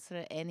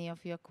answer any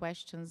of your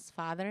questions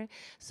further.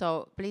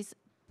 So please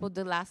put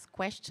the last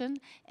question,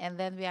 and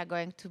then we are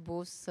going to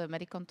booth,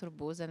 Medicontur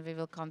booth, and we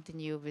will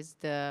continue with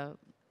the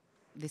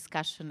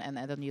discussion and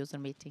AddOn user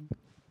meeting.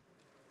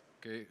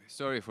 Okay,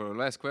 sorry for the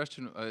last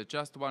question.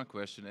 Just one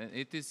question, and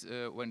it is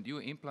when you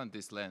implant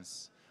this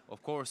lens,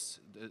 of course,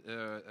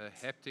 the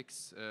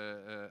haptics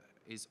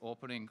is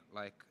opening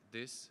like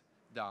this,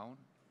 down,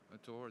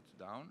 toward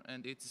down,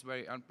 and it's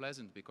very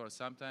unpleasant because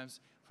sometimes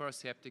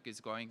first haptic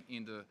is going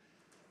in the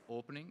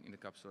opening, in the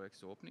capsular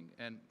X opening,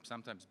 and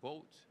sometimes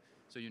both,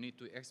 so you need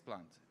to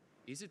explant.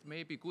 Is it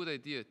maybe a good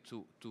idea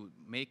to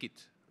make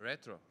it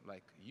retro,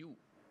 like you,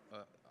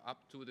 up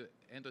to the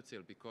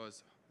endothelium,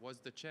 because what's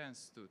the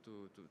chance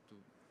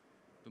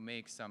to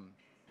make some?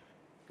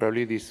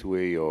 Probably this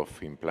way of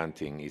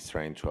implanting is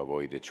trying to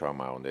avoid the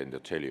trauma on the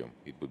endothelium.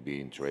 It would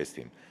be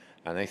interesting.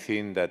 And I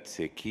think that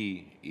the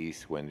key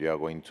is when you are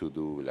going to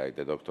do, like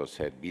the doctor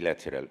said,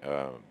 bilateral,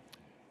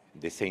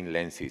 the same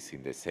lenses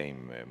in the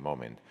same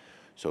moment.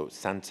 So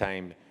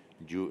sometimes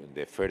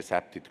the first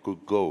haptic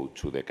could go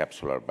to the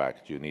capsular bag.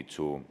 You need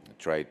to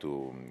try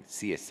to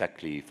see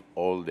exactly if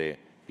all the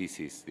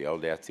pieces, all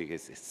the haptic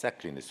is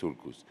exactly in the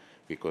sulcus,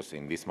 because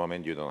in this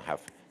moment you don't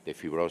have the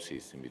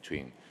fibrosis in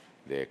between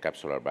the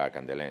capsular bag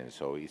and the lens.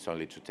 So it's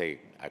only to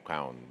take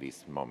account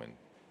this moment.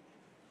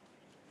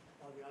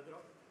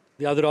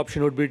 The other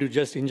option would be to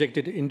just inject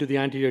it into the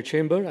anterior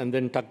chamber and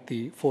then tuck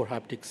the 4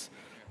 haptics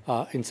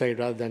inside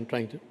rather than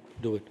trying to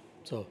do it.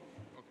 So,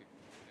 okay.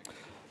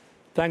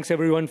 Thanks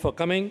everyone for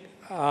coming.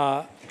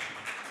 I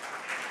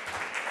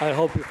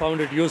hope you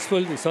found it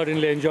useful. We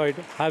certainly enjoyed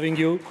having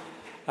you.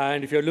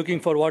 And if you're looking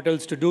for what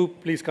else to do,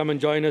 please come and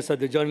join us at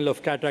the Journal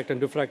of Cataract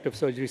and Refractive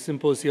Surgery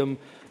Symposium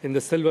in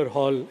the Silver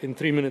Hall in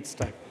 3 minutes'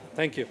 time.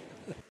 Thank you.